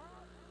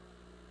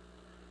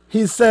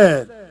 he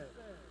said,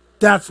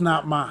 that's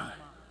not mine.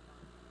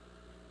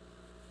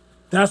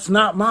 That's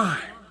not mine.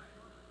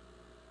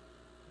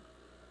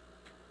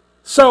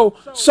 So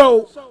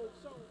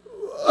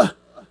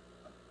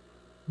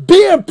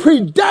being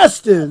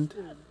predestined,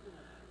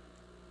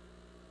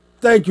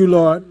 thank you,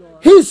 Lord,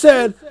 he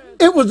said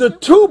it was a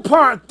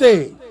two-part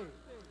thing.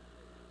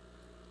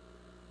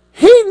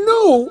 He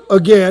knew,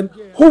 again,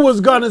 who was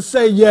going to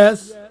say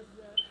yes,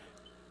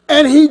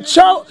 and he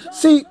chose,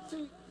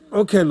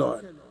 okay,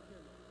 Lord,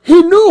 he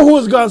knew who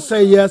was going to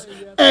say yes,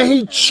 and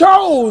he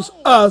chose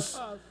us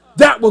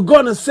that were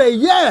going to say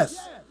yes.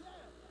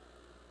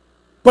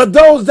 But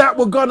those that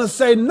were going to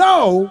say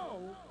no,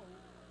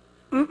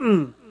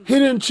 he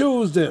didn't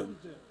choose them.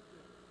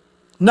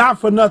 Not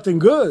for nothing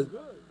good.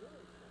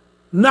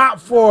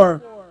 Not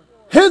for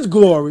his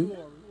glory.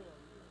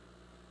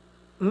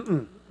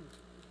 In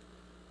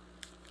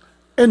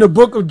the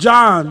book of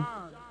John,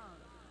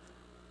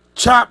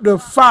 chapter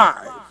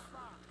 5,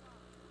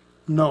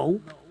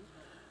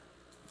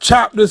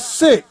 chapter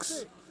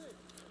 6,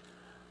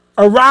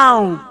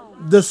 around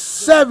the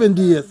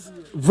 70th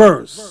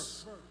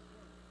verse.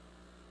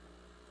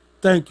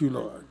 Thank you,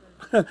 Lord.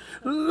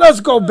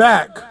 Let's go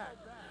back.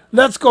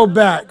 Let's go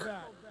back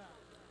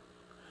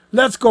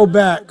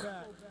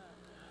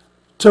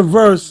to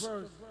verse,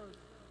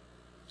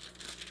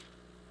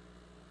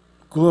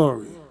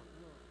 glory.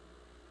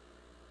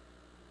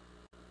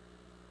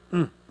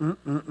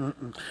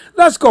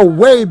 Let's go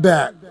way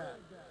back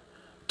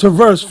to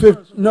verse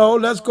 50. No,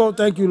 let's go.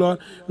 Thank you, Lord.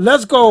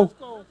 Let's go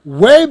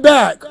way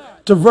back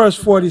to verse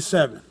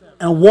 47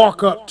 and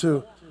walk up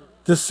to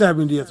the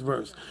 70th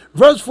verse.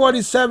 Verse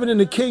 47 in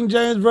the King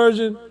James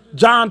Version,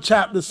 John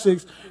chapter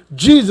 6,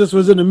 Jesus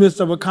was in the midst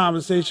of a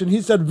conversation.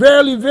 He said,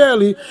 verily,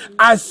 verily,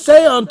 I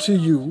say unto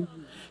you,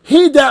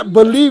 he that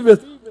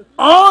believeth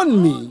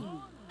on me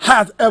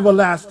hath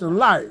everlasting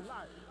life.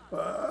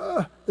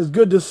 It's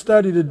good to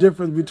study the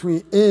difference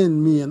between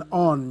in me and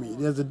on me.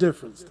 There's a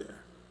difference there.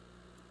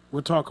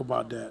 We'll talk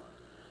about that.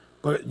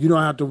 But you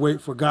don't have to wait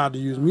for God to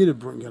use me to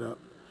bring it up.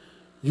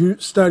 You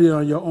study it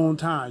on your own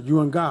time, you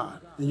and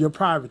God, in your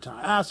private time.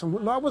 Ask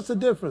him, Lord, what's the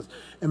difference?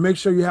 And make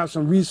sure you have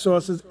some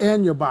resources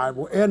and your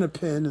Bible and a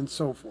pen and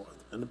so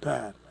forth, and a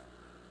pad.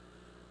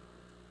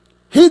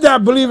 He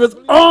that believeth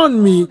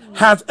on me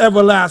hath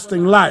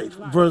everlasting life.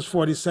 Verse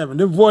 47.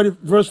 Then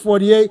verse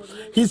 48,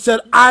 he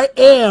said, I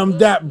am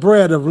that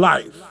bread of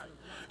life.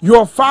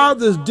 Your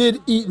fathers did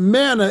eat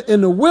manna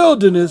in the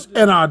wilderness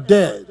and are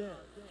dead.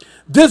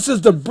 This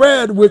is the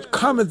bread which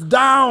cometh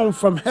down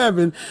from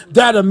heaven,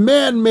 that a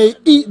man may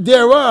eat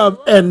thereof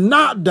and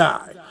not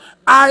die.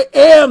 I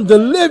am the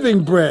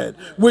living bread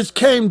which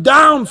came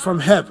down from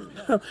heaven.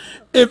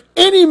 If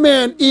any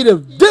man eat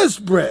of this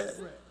bread,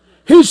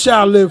 he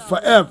shall live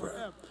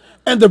forever.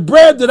 And the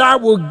bread that I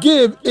will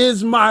give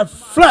is my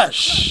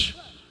flesh,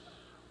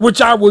 which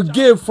I will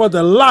give for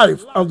the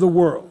life of the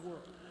world.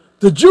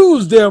 The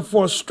Jews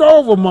therefore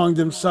strove among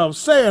themselves,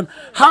 saying,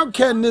 how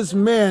can this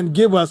man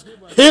give us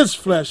his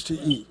flesh to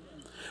eat?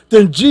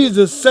 Then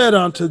Jesus said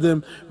unto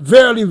them,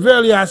 verily,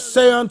 verily, I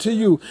say unto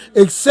you,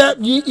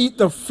 except ye eat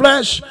the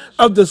flesh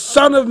of the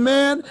Son of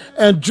Man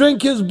and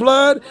drink his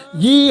blood,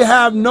 ye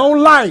have no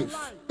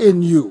life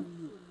in you.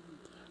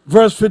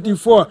 Verse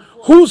 54,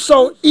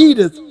 whoso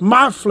eateth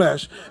my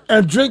flesh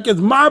and drinketh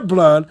my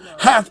blood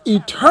hath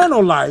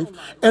eternal life,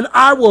 and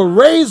I will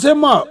raise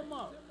him up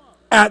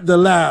at the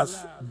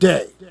last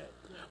day.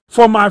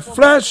 For my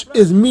flesh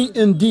is meat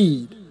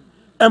indeed,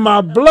 and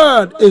my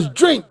blood is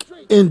drink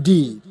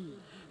indeed.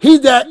 He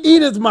that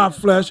eateth my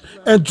flesh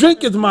and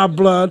drinketh my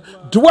blood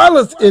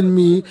dwelleth in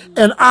me,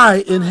 and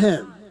I in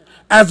him.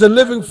 As the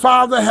living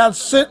Father hath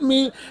sent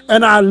me,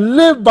 and I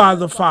live by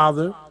the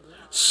Father,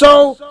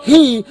 so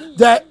he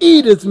that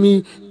eateth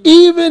me,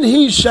 even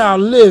he shall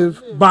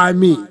live by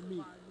me.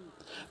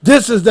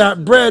 This is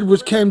that bread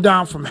which came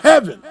down from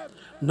heaven,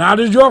 not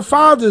as your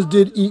fathers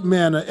did eat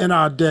manna and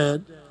are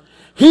dead.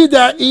 He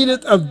that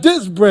eateth of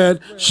this bread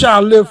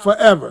shall live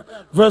forever.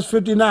 Verse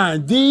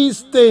 59,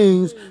 these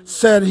things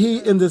said he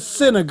in the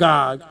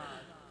synagogue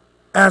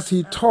as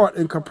he taught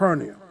in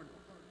Capernaum.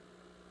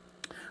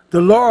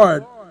 The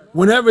Lord,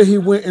 whenever he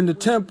went in the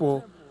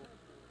temple,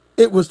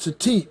 it was to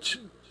teach.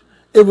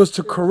 It was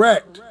to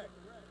correct.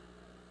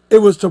 It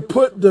was to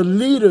put the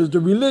leaders, the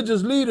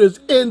religious leaders,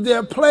 in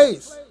their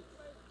place.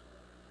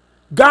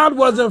 God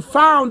wasn't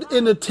found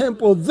in the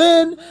temple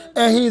then,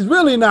 and he's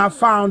really not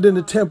found in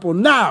the temple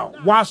now.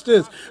 Watch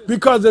this.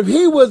 Because if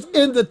he was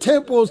in the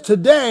temples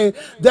today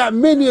that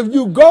many of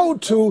you go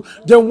to,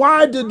 then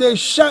why did they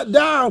shut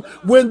down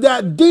when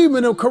that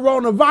demon of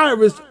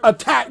coronavirus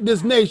attacked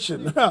this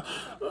nation?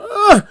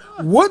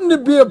 Wouldn't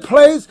it be a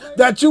place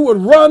that you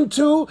would run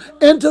to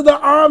into the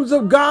arms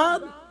of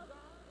God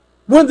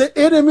when the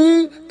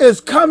enemy is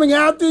coming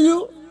after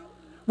you?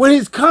 When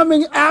he's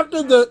coming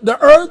after the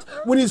earth,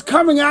 when he's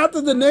coming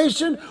after the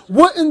nation,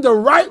 wouldn't the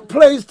right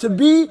place to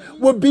be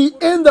would be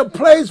in the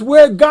place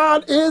where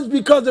God is?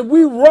 Because if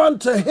we run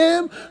to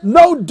him,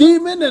 no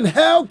demon in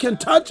hell can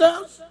touch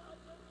us.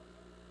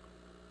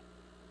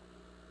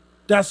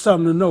 That's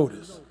something to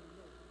notice.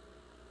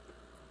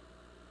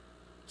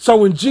 So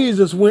when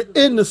Jesus went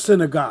in the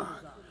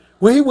synagogue,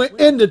 when he went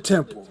in the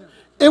temple,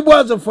 it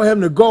wasn't for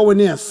him to go in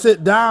there and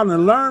sit down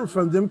and learn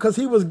from them, because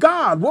he was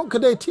God. What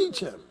could they teach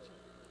him?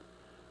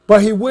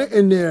 But he went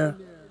in there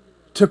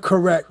to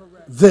correct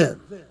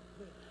them,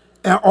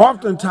 and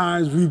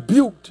oftentimes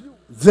rebuked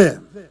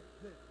them.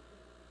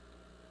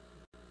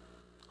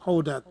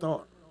 Hold that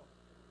thought.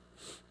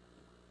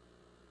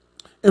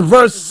 In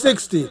verse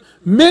 60,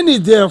 many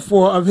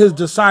therefore of his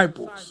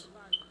disciples,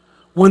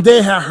 when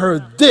they had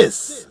heard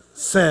this,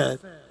 said,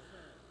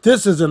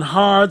 this is an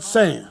hard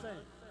saying.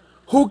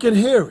 Who can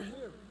hear it?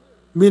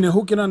 Meaning,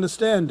 who can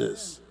understand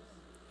this?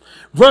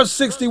 Verse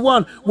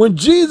 61, when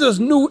Jesus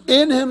knew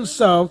in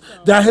himself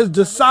that his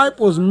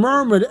disciples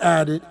murmured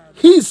at it,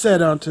 he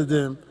said unto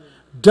them,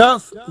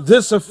 doth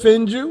this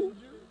offend you?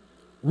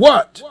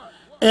 What?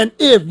 And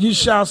if ye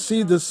shall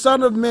see the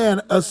Son of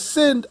Man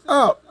ascend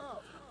up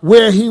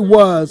where he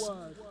was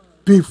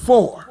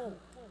before.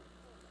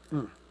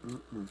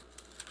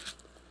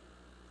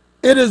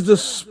 It is the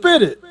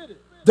Spirit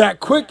that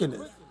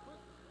quickeneth.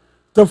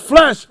 The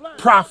flesh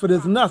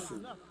profiteth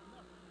nothing.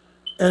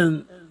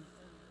 And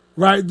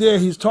right there,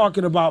 he's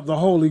talking about the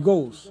Holy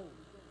Ghost.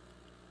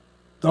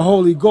 The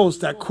Holy Ghost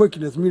that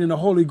quickeneth, meaning the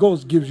Holy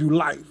Ghost gives you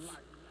life.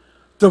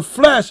 The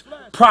flesh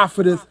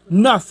profiteth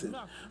nothing.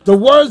 The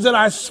words that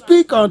I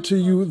speak unto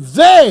you,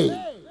 they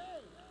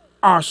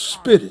are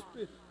spirit,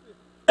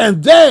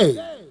 and they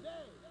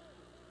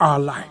are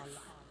life.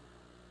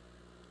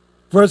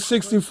 Verse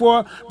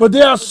 64, but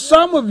there are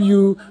some of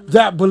you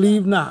that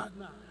believe not.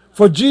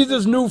 For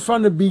Jesus knew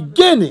from the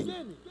beginning.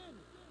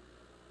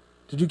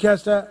 Did you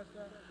catch that?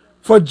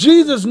 For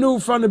Jesus knew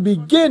from the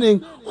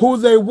beginning who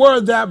they were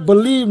that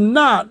believed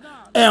not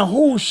and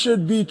who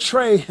should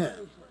betray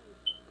him.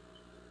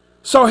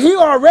 So he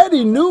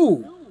already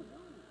knew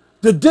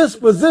the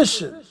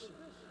disposition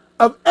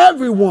of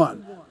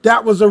everyone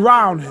that was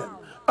around him,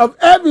 of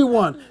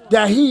everyone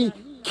that he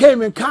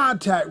came in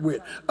contact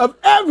with, of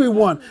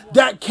everyone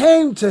that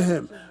came to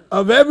him,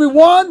 of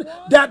everyone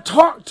that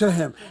talked to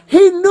him.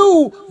 He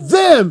knew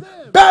them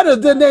better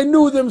than they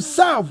knew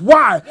themselves.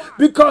 Why?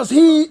 Because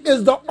he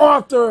is the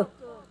author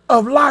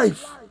of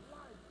life.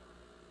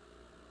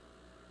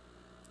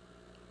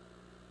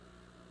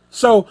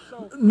 So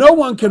no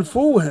one can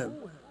fool him.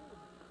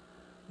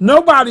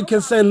 Nobody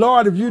can say,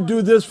 Lord, if you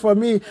do this for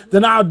me,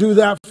 then I'll do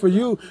that for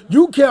you.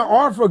 You can't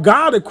offer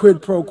God a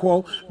quid pro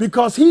quo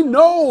because he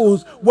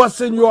knows what's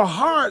in your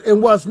heart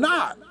and what's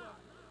not.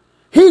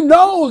 He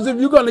knows if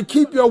you're going to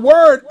keep your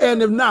word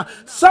and if not.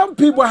 Some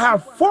people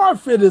have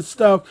forfeited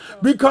stuff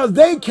because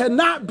they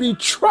cannot be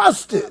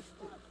trusted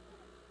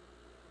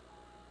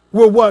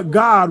with what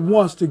God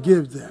wants to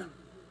give them.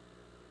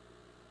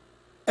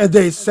 And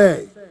they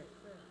say,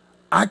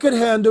 I could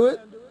handle it.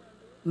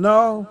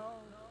 No.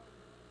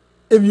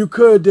 If you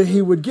could, then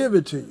he would give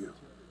it to you.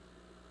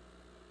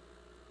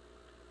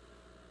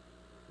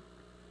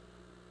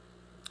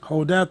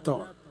 Hold that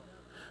thought.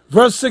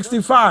 Verse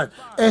 65,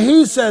 and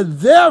he said,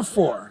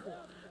 therefore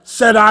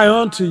said I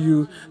unto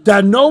you,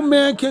 that no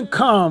man can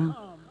come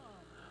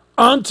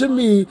unto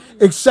me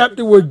except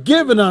it were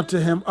given unto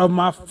him of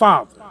my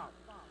Father.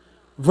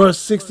 Verse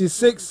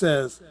 66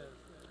 says,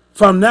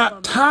 from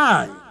that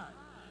time,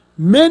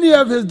 many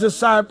of his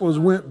disciples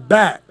went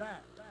back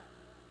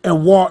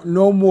and walked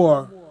no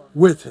more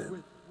with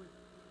him.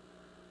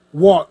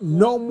 Walk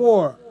no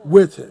more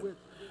with him.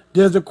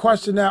 There's a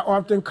question that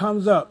often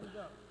comes up.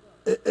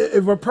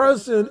 If a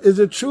person, is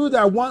it true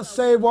that once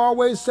saved,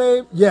 always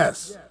saved?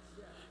 Yes.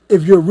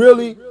 If you're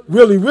really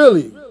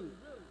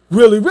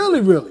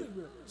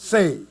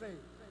saved,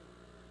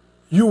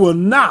 you will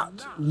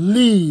not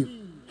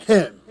leave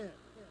him.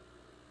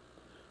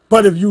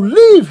 But if you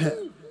leave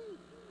him,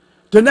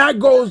 then that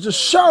goes to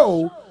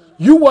show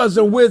you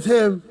wasn't with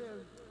him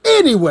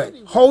anyway.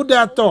 Hold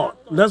that thought.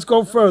 Let's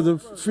go further,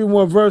 a few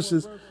more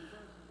verses.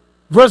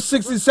 Verse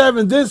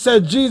 67, then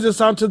said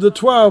Jesus unto the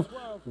 12,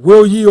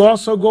 will ye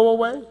also go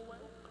away?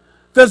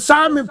 Then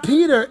Simon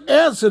Peter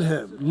answered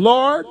him,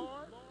 Lord.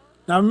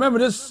 Now remember,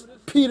 this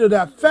Peter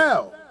that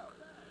fell.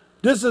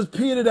 This is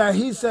Peter that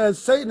he says,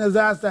 Satan has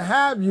asked to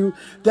have you,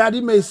 that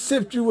he may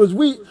sift you as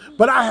wheat.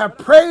 But I have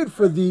prayed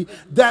for thee,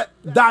 that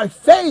thy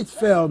faith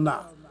fail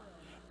not.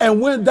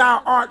 And when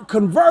thou art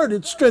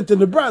converted, strengthen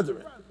the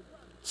brethren.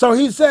 So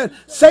he said,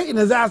 Satan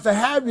has asked to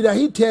have you, that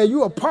he tear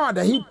you apart,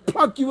 that he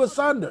pluck you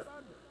asunder.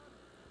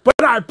 But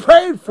I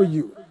prayed for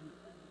you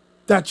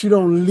that you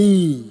don't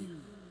leave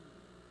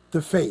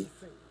the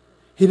faith.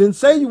 He didn't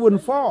say you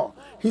wouldn't fall.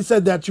 He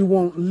said that you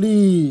won't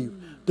leave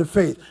the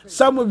faith.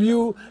 Some of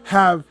you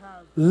have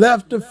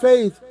left the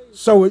faith,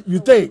 so you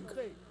think,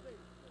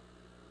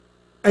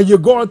 and you're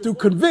going through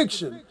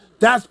conviction.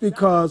 That's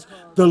because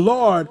the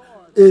Lord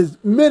is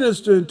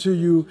ministering to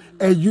you,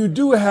 and you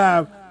do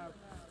have,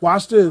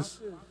 watch this,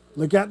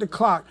 look at the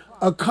clock,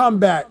 a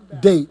comeback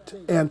date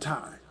and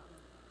time.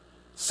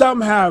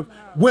 Some have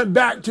went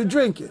back to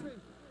drinking,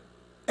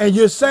 and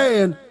you're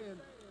saying,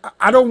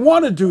 I don't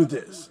want to do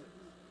this.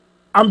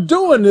 I'm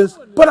doing this,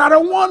 but I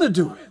don't want to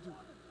do it.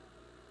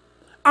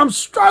 I'm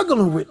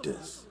struggling with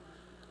this.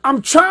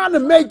 I'm trying to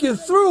make it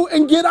through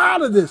and get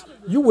out of this.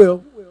 You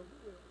will.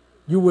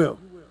 You will.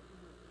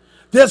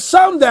 There's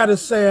some that are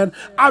saying,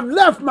 I've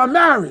left my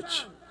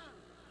marriage,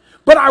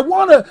 but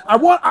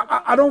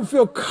I don't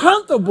feel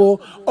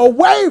comfortable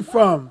away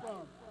from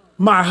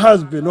my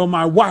husband or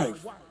my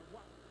wife.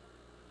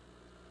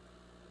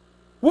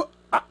 Well,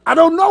 I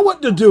don't know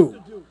what to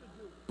do,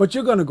 but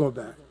you're going to go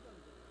back.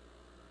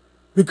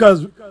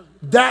 Because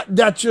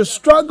that you're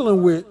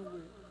struggling with,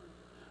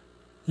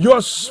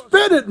 your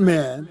spirit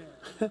man,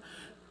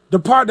 the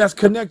part that's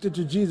connected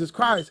to Jesus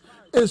Christ,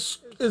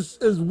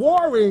 is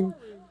warring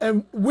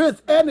and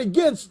with and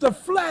against the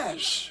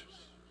flesh.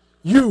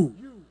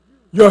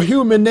 Your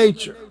human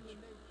nature.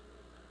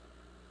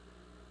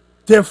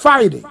 They're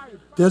fighting.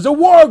 There's a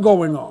war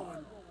going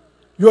on.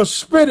 Your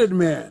spirit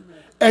man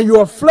and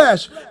your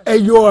flesh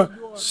and your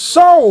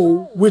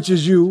soul, which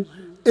is you,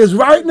 is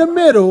right in the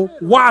middle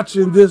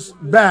watching this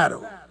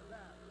battle.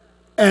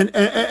 And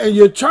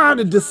you're trying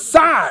to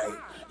decide,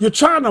 you're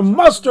trying to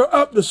muster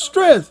up the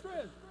strength.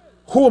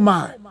 Who am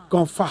I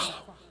going to follow?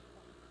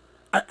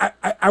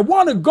 I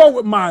want to go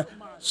with my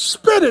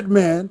spirit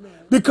man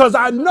because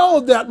I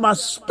know that my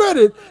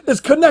spirit is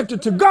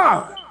connected to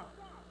God.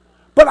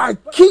 But I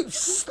keep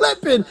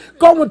slipping,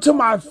 going to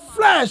my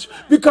flesh,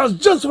 because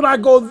just when I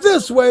go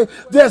this way,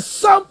 there's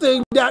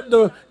something that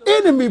the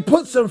enemy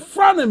puts in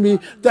front of me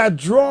that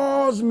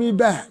draws me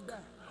back.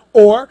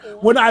 Or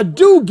when I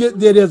do get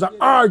there, there's an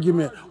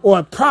argument or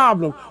a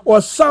problem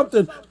or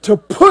something to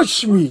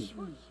push me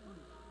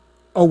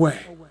away.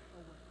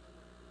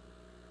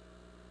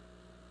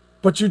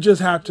 But you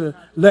just have to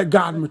let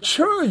God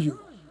mature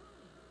you.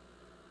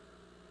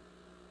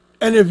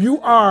 And if you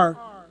are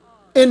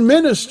in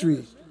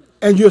ministry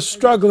and you're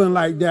struggling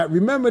like that,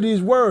 remember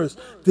these words.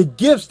 The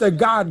gifts that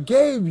God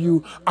gave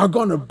you are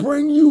going to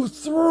bring you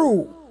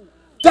through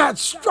that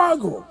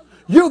struggle.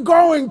 You're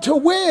going to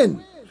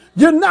win.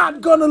 You're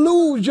not going to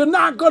lose. You're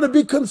not going to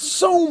be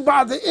consumed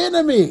by the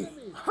enemy.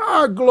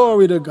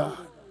 Glory to God.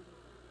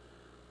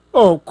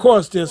 Oh, of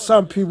course, there's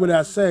some people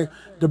that say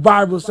the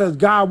Bible says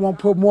God won't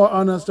put more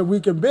on us than we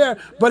can bear,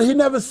 but he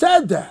never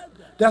said that.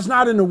 That's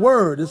not in the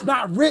word. It's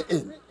not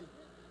written.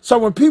 So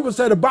when people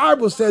say the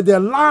Bible said, they're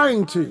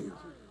lying to you.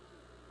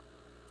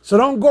 So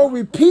don't go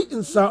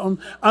repeating something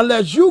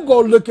unless you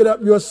go look it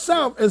up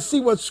yourself and see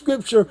what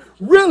Scripture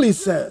really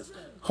says.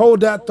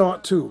 Hold that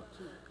thought too.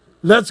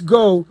 Let's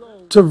go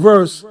to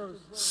verse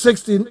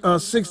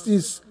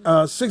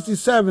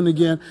 67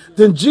 again.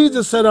 Then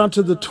Jesus said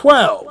unto the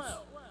 12,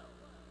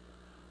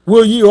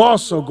 will ye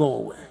also go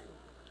away?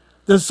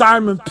 Then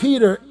Simon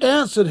Peter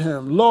answered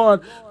him,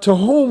 Lord, to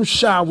whom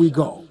shall we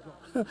go?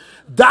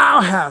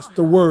 Thou hast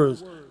the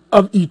words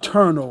of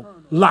eternal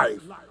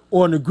life.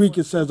 Or in the Greek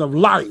it says of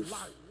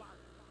life,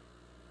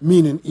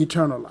 meaning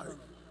eternal life.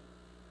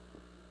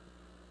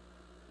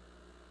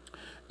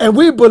 And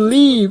we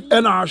believe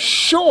and are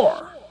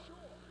sure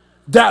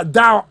that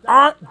thou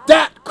art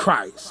that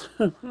Christ,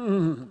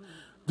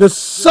 the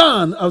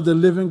Son of the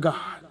living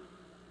God.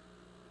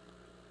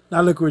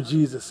 Now look what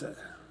Jesus said.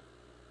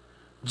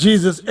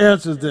 Jesus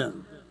answers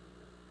them,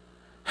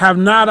 have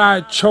not I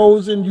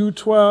chosen you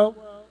 12,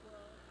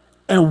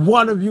 and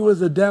one of you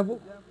is a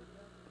devil?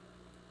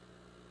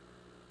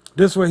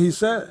 This is what he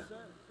said.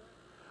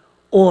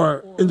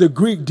 Or in the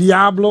Greek,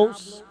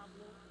 diablos,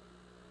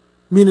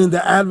 meaning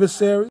the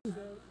adversary.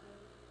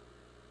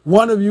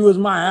 One of you is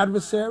my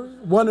adversary.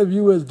 One of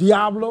you is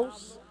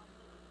diablos.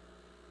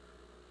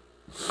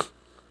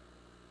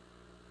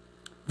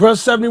 Verse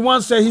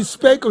 71 says, he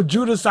spake of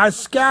Judas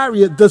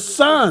Iscariot, the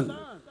son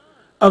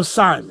of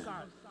Simon.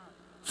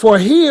 For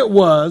he it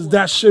was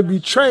that should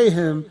betray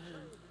him,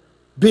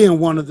 being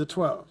one of the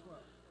 12.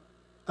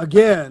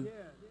 Again,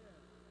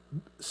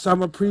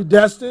 some are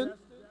predestined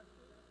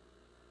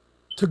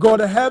to go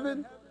to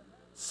heaven.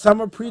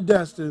 Some are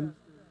predestined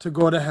to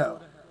go to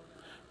hell.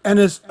 And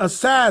it's a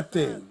sad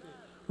thing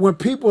when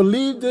people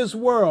leave this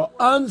world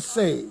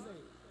unsaved.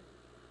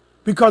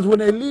 Because when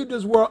they leave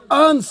this world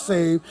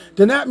unsaved,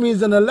 then that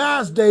means in the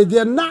last day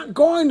they're not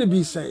going to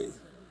be saved.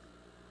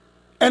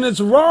 And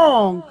it's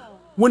wrong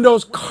when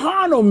those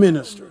carnal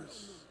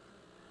ministers,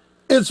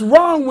 it's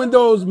wrong when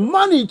those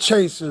money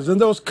chasers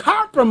and those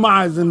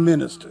compromising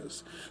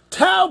ministers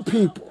tell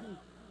people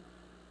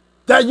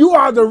that you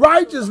are the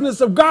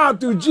righteousness of God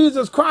through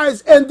Jesus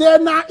Christ, and they're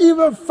not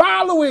even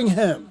following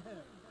him.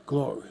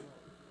 Glory.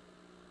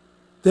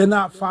 They're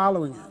not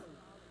following him.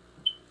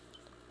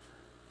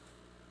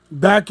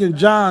 Back in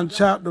John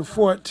chapter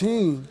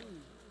 14,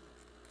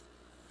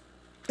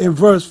 in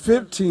verse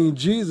 15,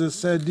 Jesus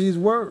said these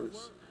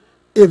words,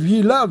 if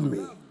ye love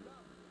me,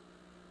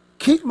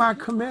 keep my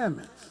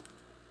commandments.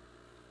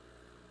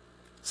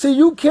 See,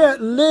 you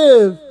can't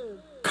live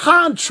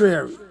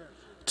contrary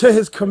to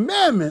his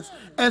commandments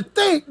and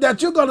think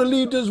that you're going to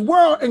leave this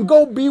world and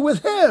go be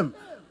with him.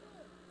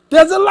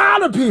 There's a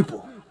lot of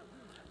people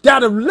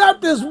that have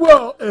left this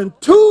world in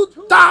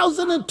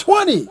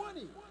 2020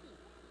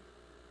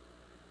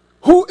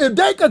 who, if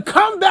they could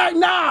come back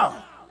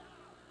now,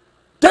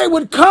 they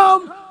would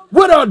come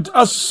with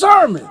a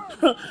sermon.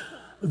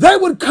 They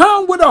would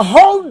come with a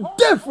whole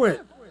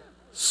different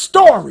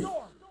story.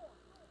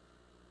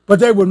 But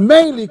they would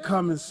mainly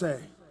come and say,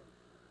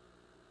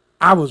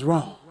 I was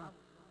wrong.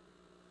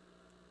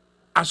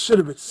 I should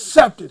have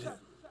accepted him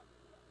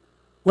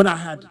when I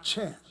had the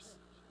chance.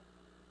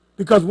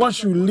 Because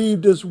once you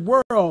leave this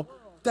world,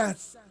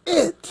 that's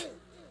it.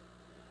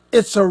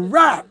 It's a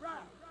wrap.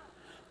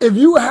 If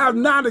you have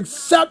not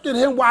accepted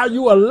him while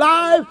you're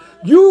alive,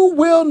 you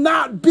will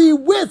not be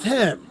with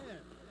him.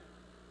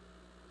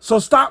 So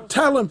stop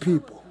telling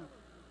people,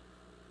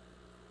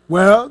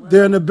 well,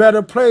 they're in a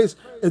better place.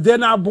 If they're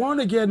not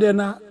born again, they're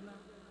not.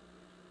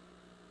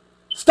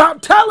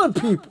 Stop telling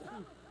people,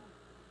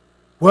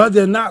 well,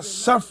 they're not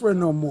suffering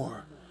no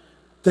more.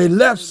 They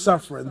left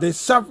suffering. They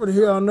suffered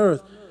here on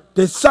earth.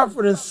 They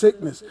suffered in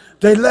sickness.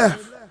 They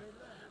left.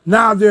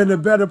 Now they're in a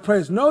better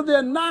place. No,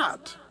 they're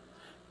not.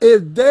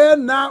 If they're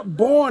not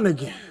born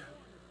again.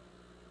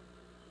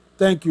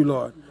 Thank you,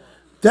 Lord.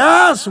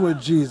 That's what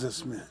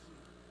Jesus meant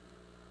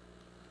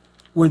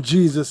when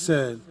Jesus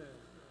said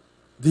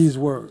these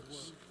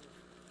words.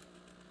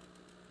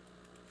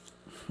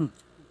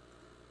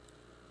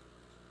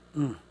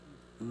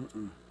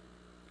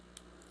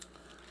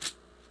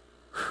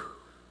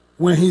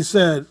 When he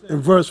said in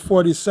verse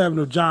 47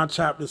 of John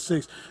chapter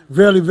 6,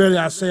 verily, verily,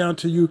 I say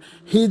unto you,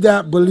 he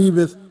that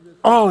believeth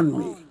on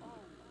me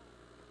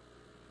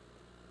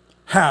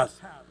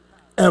hath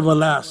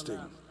everlasting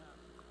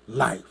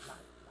life.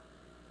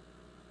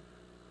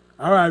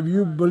 All right, if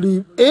you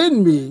believe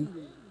in me,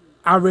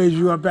 I'll raise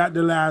you up at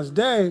the last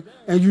day,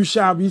 and you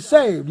shall be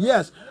saved.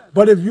 Yes,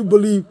 but if you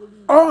believe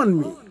on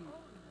me,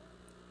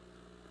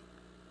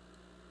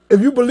 if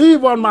you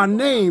believe on my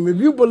name, if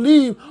you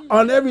believe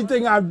on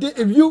everything I did,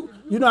 if you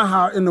know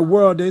how in the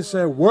world they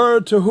say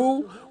word to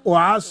who, or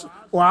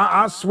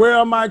I swear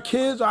on my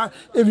kids.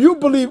 If you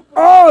believe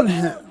on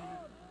him,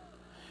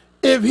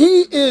 if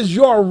he is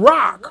your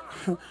rock,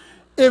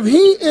 if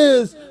he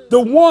is the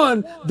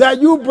one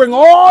that you bring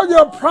all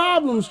your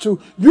problems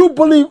to, you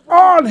believe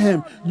on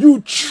him,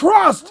 you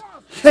trust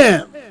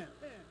him,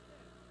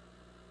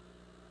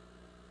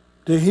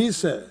 then he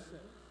said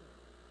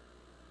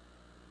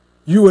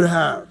you would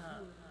have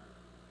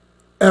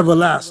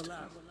everlasting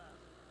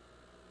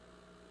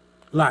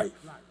life.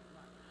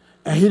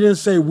 And he didn't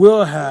say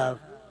will have,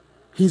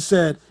 he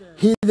said,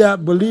 he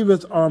that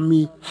believeth on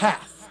me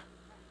hath,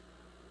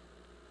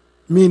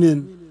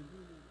 meaning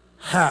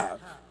have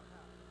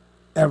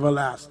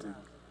everlasting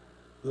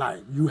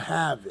life. You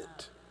have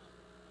it.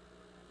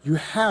 You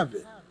have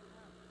it.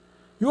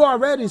 You're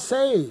already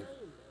saved.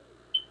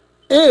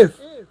 If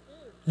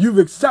you've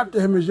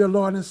accepted him as your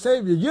Lord and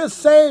Savior, you're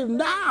saved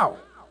now.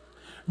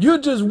 You're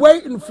just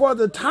waiting for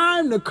the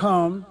time to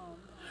come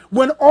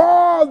when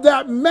all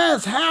that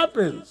mess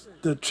happens.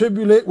 The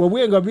tribulation, well,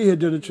 we ain't going to be here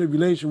during the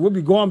tribulation. We'll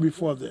be gone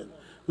before then.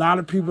 A lot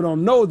of people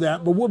don't know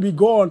that, but we'll be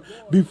gone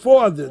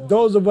before then.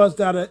 Those of us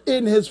that are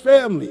in his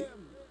family,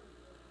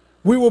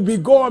 we will be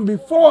gone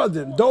before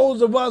them.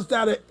 Those of us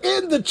that are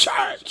in the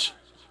church,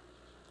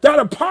 that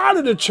are part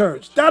of the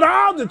church, that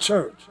are the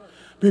church,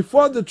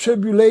 before the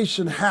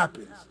tribulation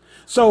happens.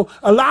 So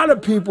a lot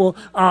of people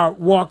are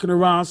walking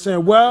around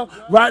saying, well,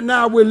 right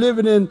now we're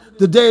living in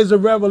the days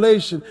of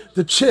Revelation,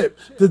 the chip,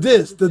 the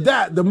this, the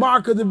that, the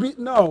mark of the beast.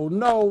 No,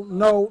 no,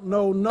 no,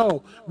 no,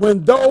 no.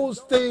 When those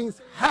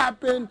things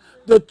happen,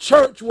 the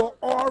church will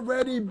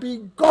already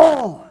be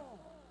gone.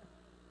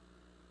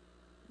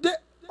 They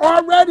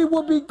already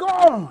will be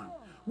gone.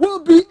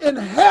 We'll be in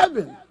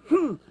heaven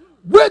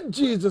with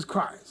Jesus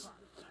Christ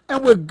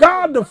and with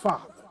God the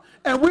Father.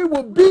 And we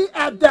will be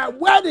at that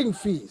wedding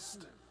feast.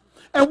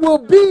 And we'll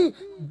be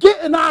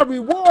getting our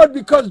reward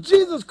because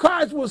Jesus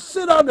Christ will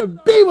sit on the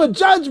beam of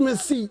judgment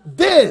seat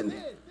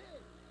then.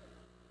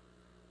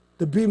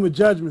 The beam of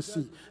judgment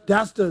seat.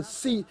 That's the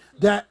seat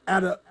that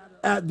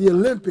at the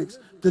Olympics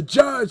the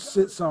judge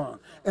sits on.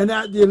 And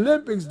at the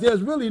Olympics,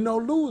 there's really no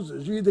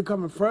losers. You either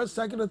come in first,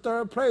 second, or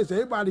third place.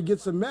 Everybody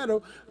gets a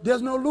medal.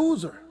 There's no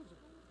loser.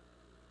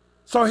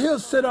 So he'll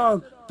sit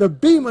on the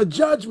beam of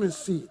judgment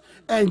seat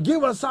and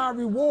give us our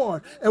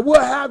reward. And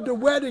we'll have the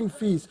wedding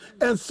feast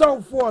and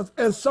so forth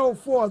and so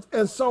forth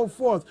and so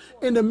forth.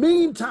 In the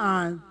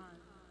meantime,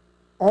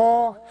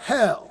 all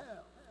hell.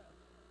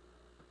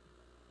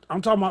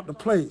 I'm talking about the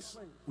place.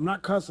 I'm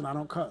not cussing. I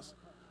don't cuss.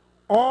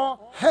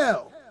 All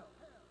hell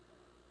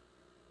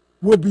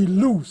will be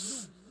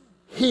loose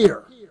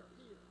here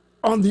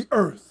on the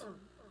earth.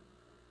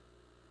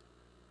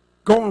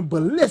 Going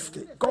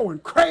ballistic, going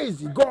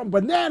crazy, going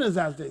bananas,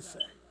 as they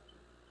say.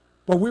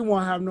 But we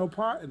won't have no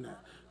part in that.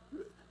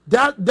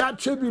 That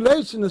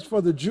tribulation is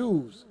for the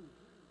Jews,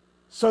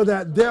 so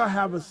that they'll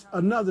have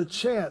another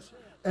chance,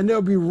 and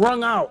they'll be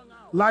wrung out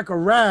like a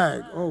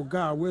rag. Oh,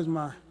 God, where's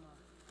my...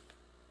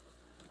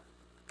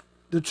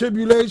 The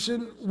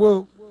tribulation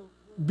will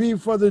be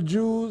for the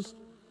Jews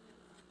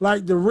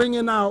like the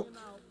wringing out,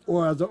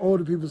 or as the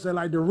older people say,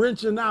 like the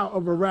wrenching out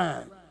of a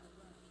rag.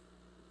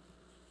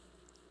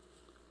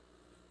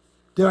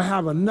 They'll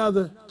have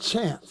another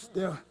chance.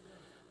 They'll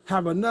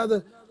have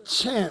another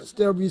chance.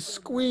 They'll be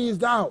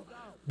squeezed out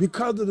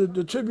because of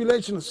the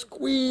tribulation will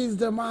squeeze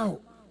them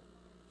out.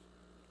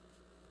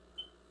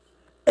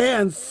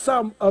 And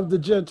some of the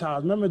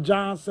Gentiles. Remember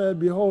John said,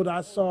 behold,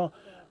 I saw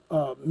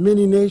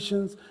many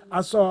nations.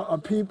 I saw a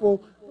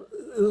people,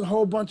 a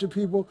whole bunch of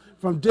people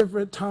from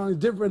different tongues,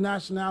 different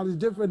nationalities,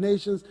 different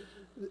nations.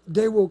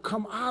 They will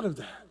come out of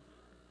that.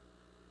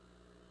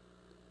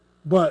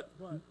 But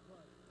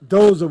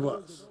those of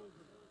us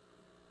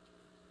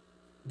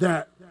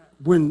that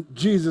when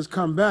Jesus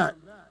come back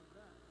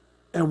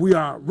and we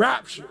are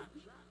raptured,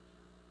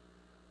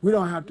 we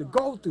don't have to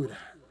go through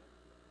that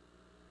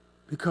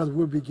because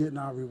we'll be getting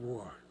our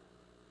reward.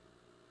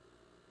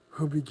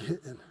 We'll be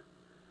getting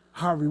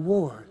our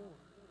reward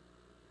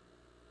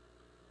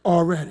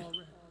already.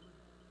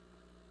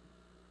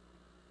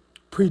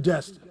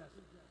 Predestined.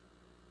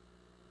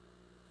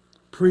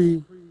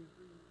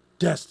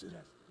 Predestined.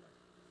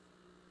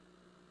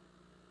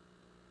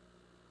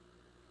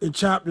 In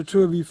chapter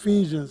 2 of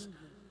Ephesians,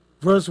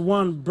 verse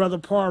 1, Brother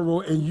Paul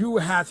wrote, and you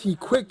hath he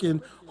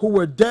quickened who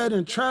were dead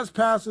in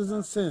trespasses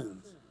and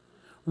sins,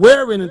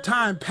 wherein in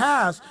time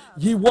past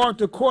ye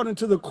walked according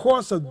to the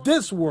course of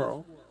this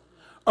world,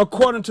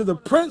 according to the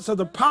prince of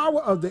the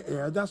power of the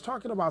air. That's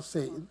talking about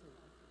Satan,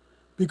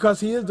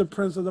 because he is the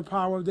prince of the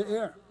power of the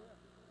air.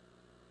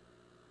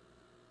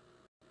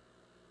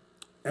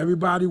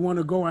 Everybody want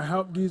to go and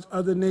help these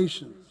other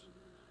nations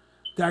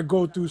that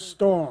go through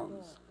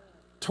storms,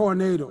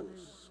 tornadoes,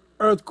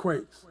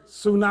 earthquakes,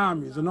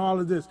 tsunamis and all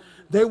of this.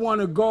 They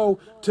want to go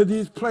to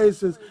these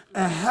places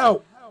and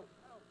help.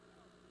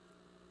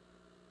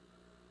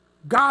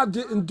 God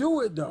didn't do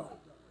it, though.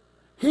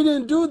 He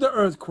didn't do the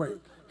earthquake.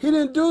 He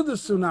didn't do the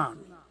tsunami.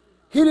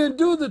 He didn't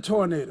do the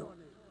tornado.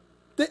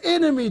 The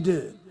enemy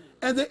did.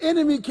 And the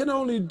enemy can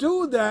only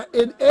do that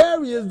in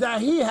areas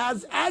that he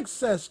has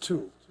access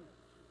to.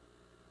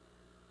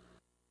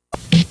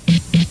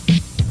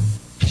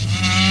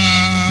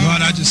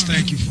 Lord, I just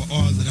thank you for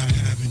all that I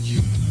have in you,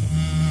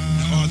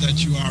 and all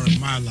that you are in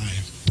my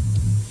life,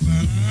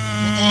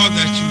 for all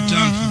that you've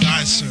done for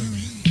thy servant.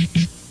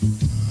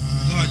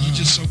 Lord, you're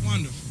just so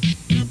wonderful.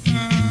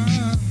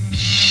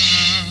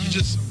 You're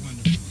just so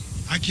wonderful.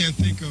 I can't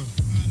think of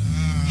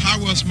how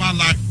else my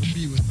life would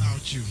be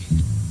without you.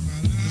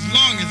 As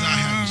long as I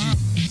have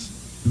Jesus,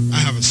 I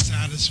have a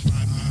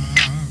satisfied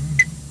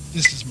mind.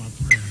 This is my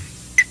prayer.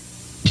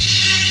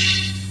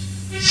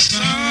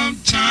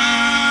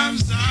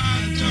 Sometimes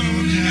I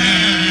don't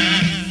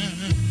have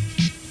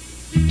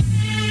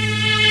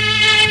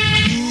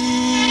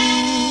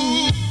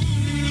food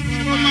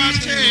for my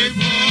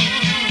table.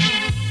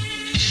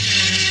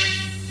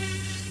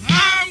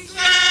 I'm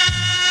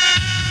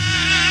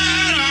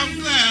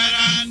glad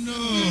I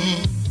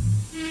know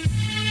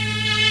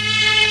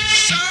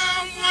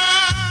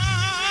someone,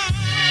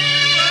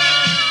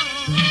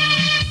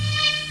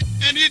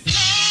 and he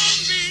told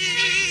me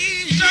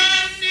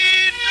don't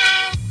need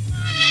no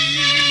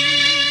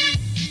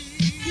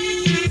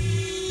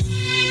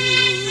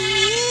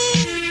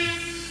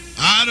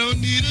I don't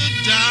need a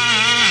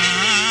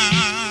dime,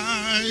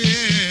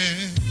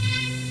 yeah.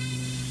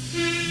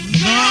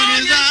 As long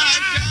as I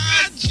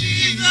got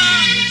Jesus,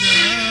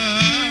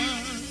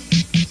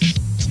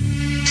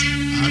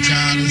 I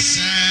gotta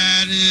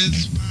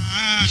satisfy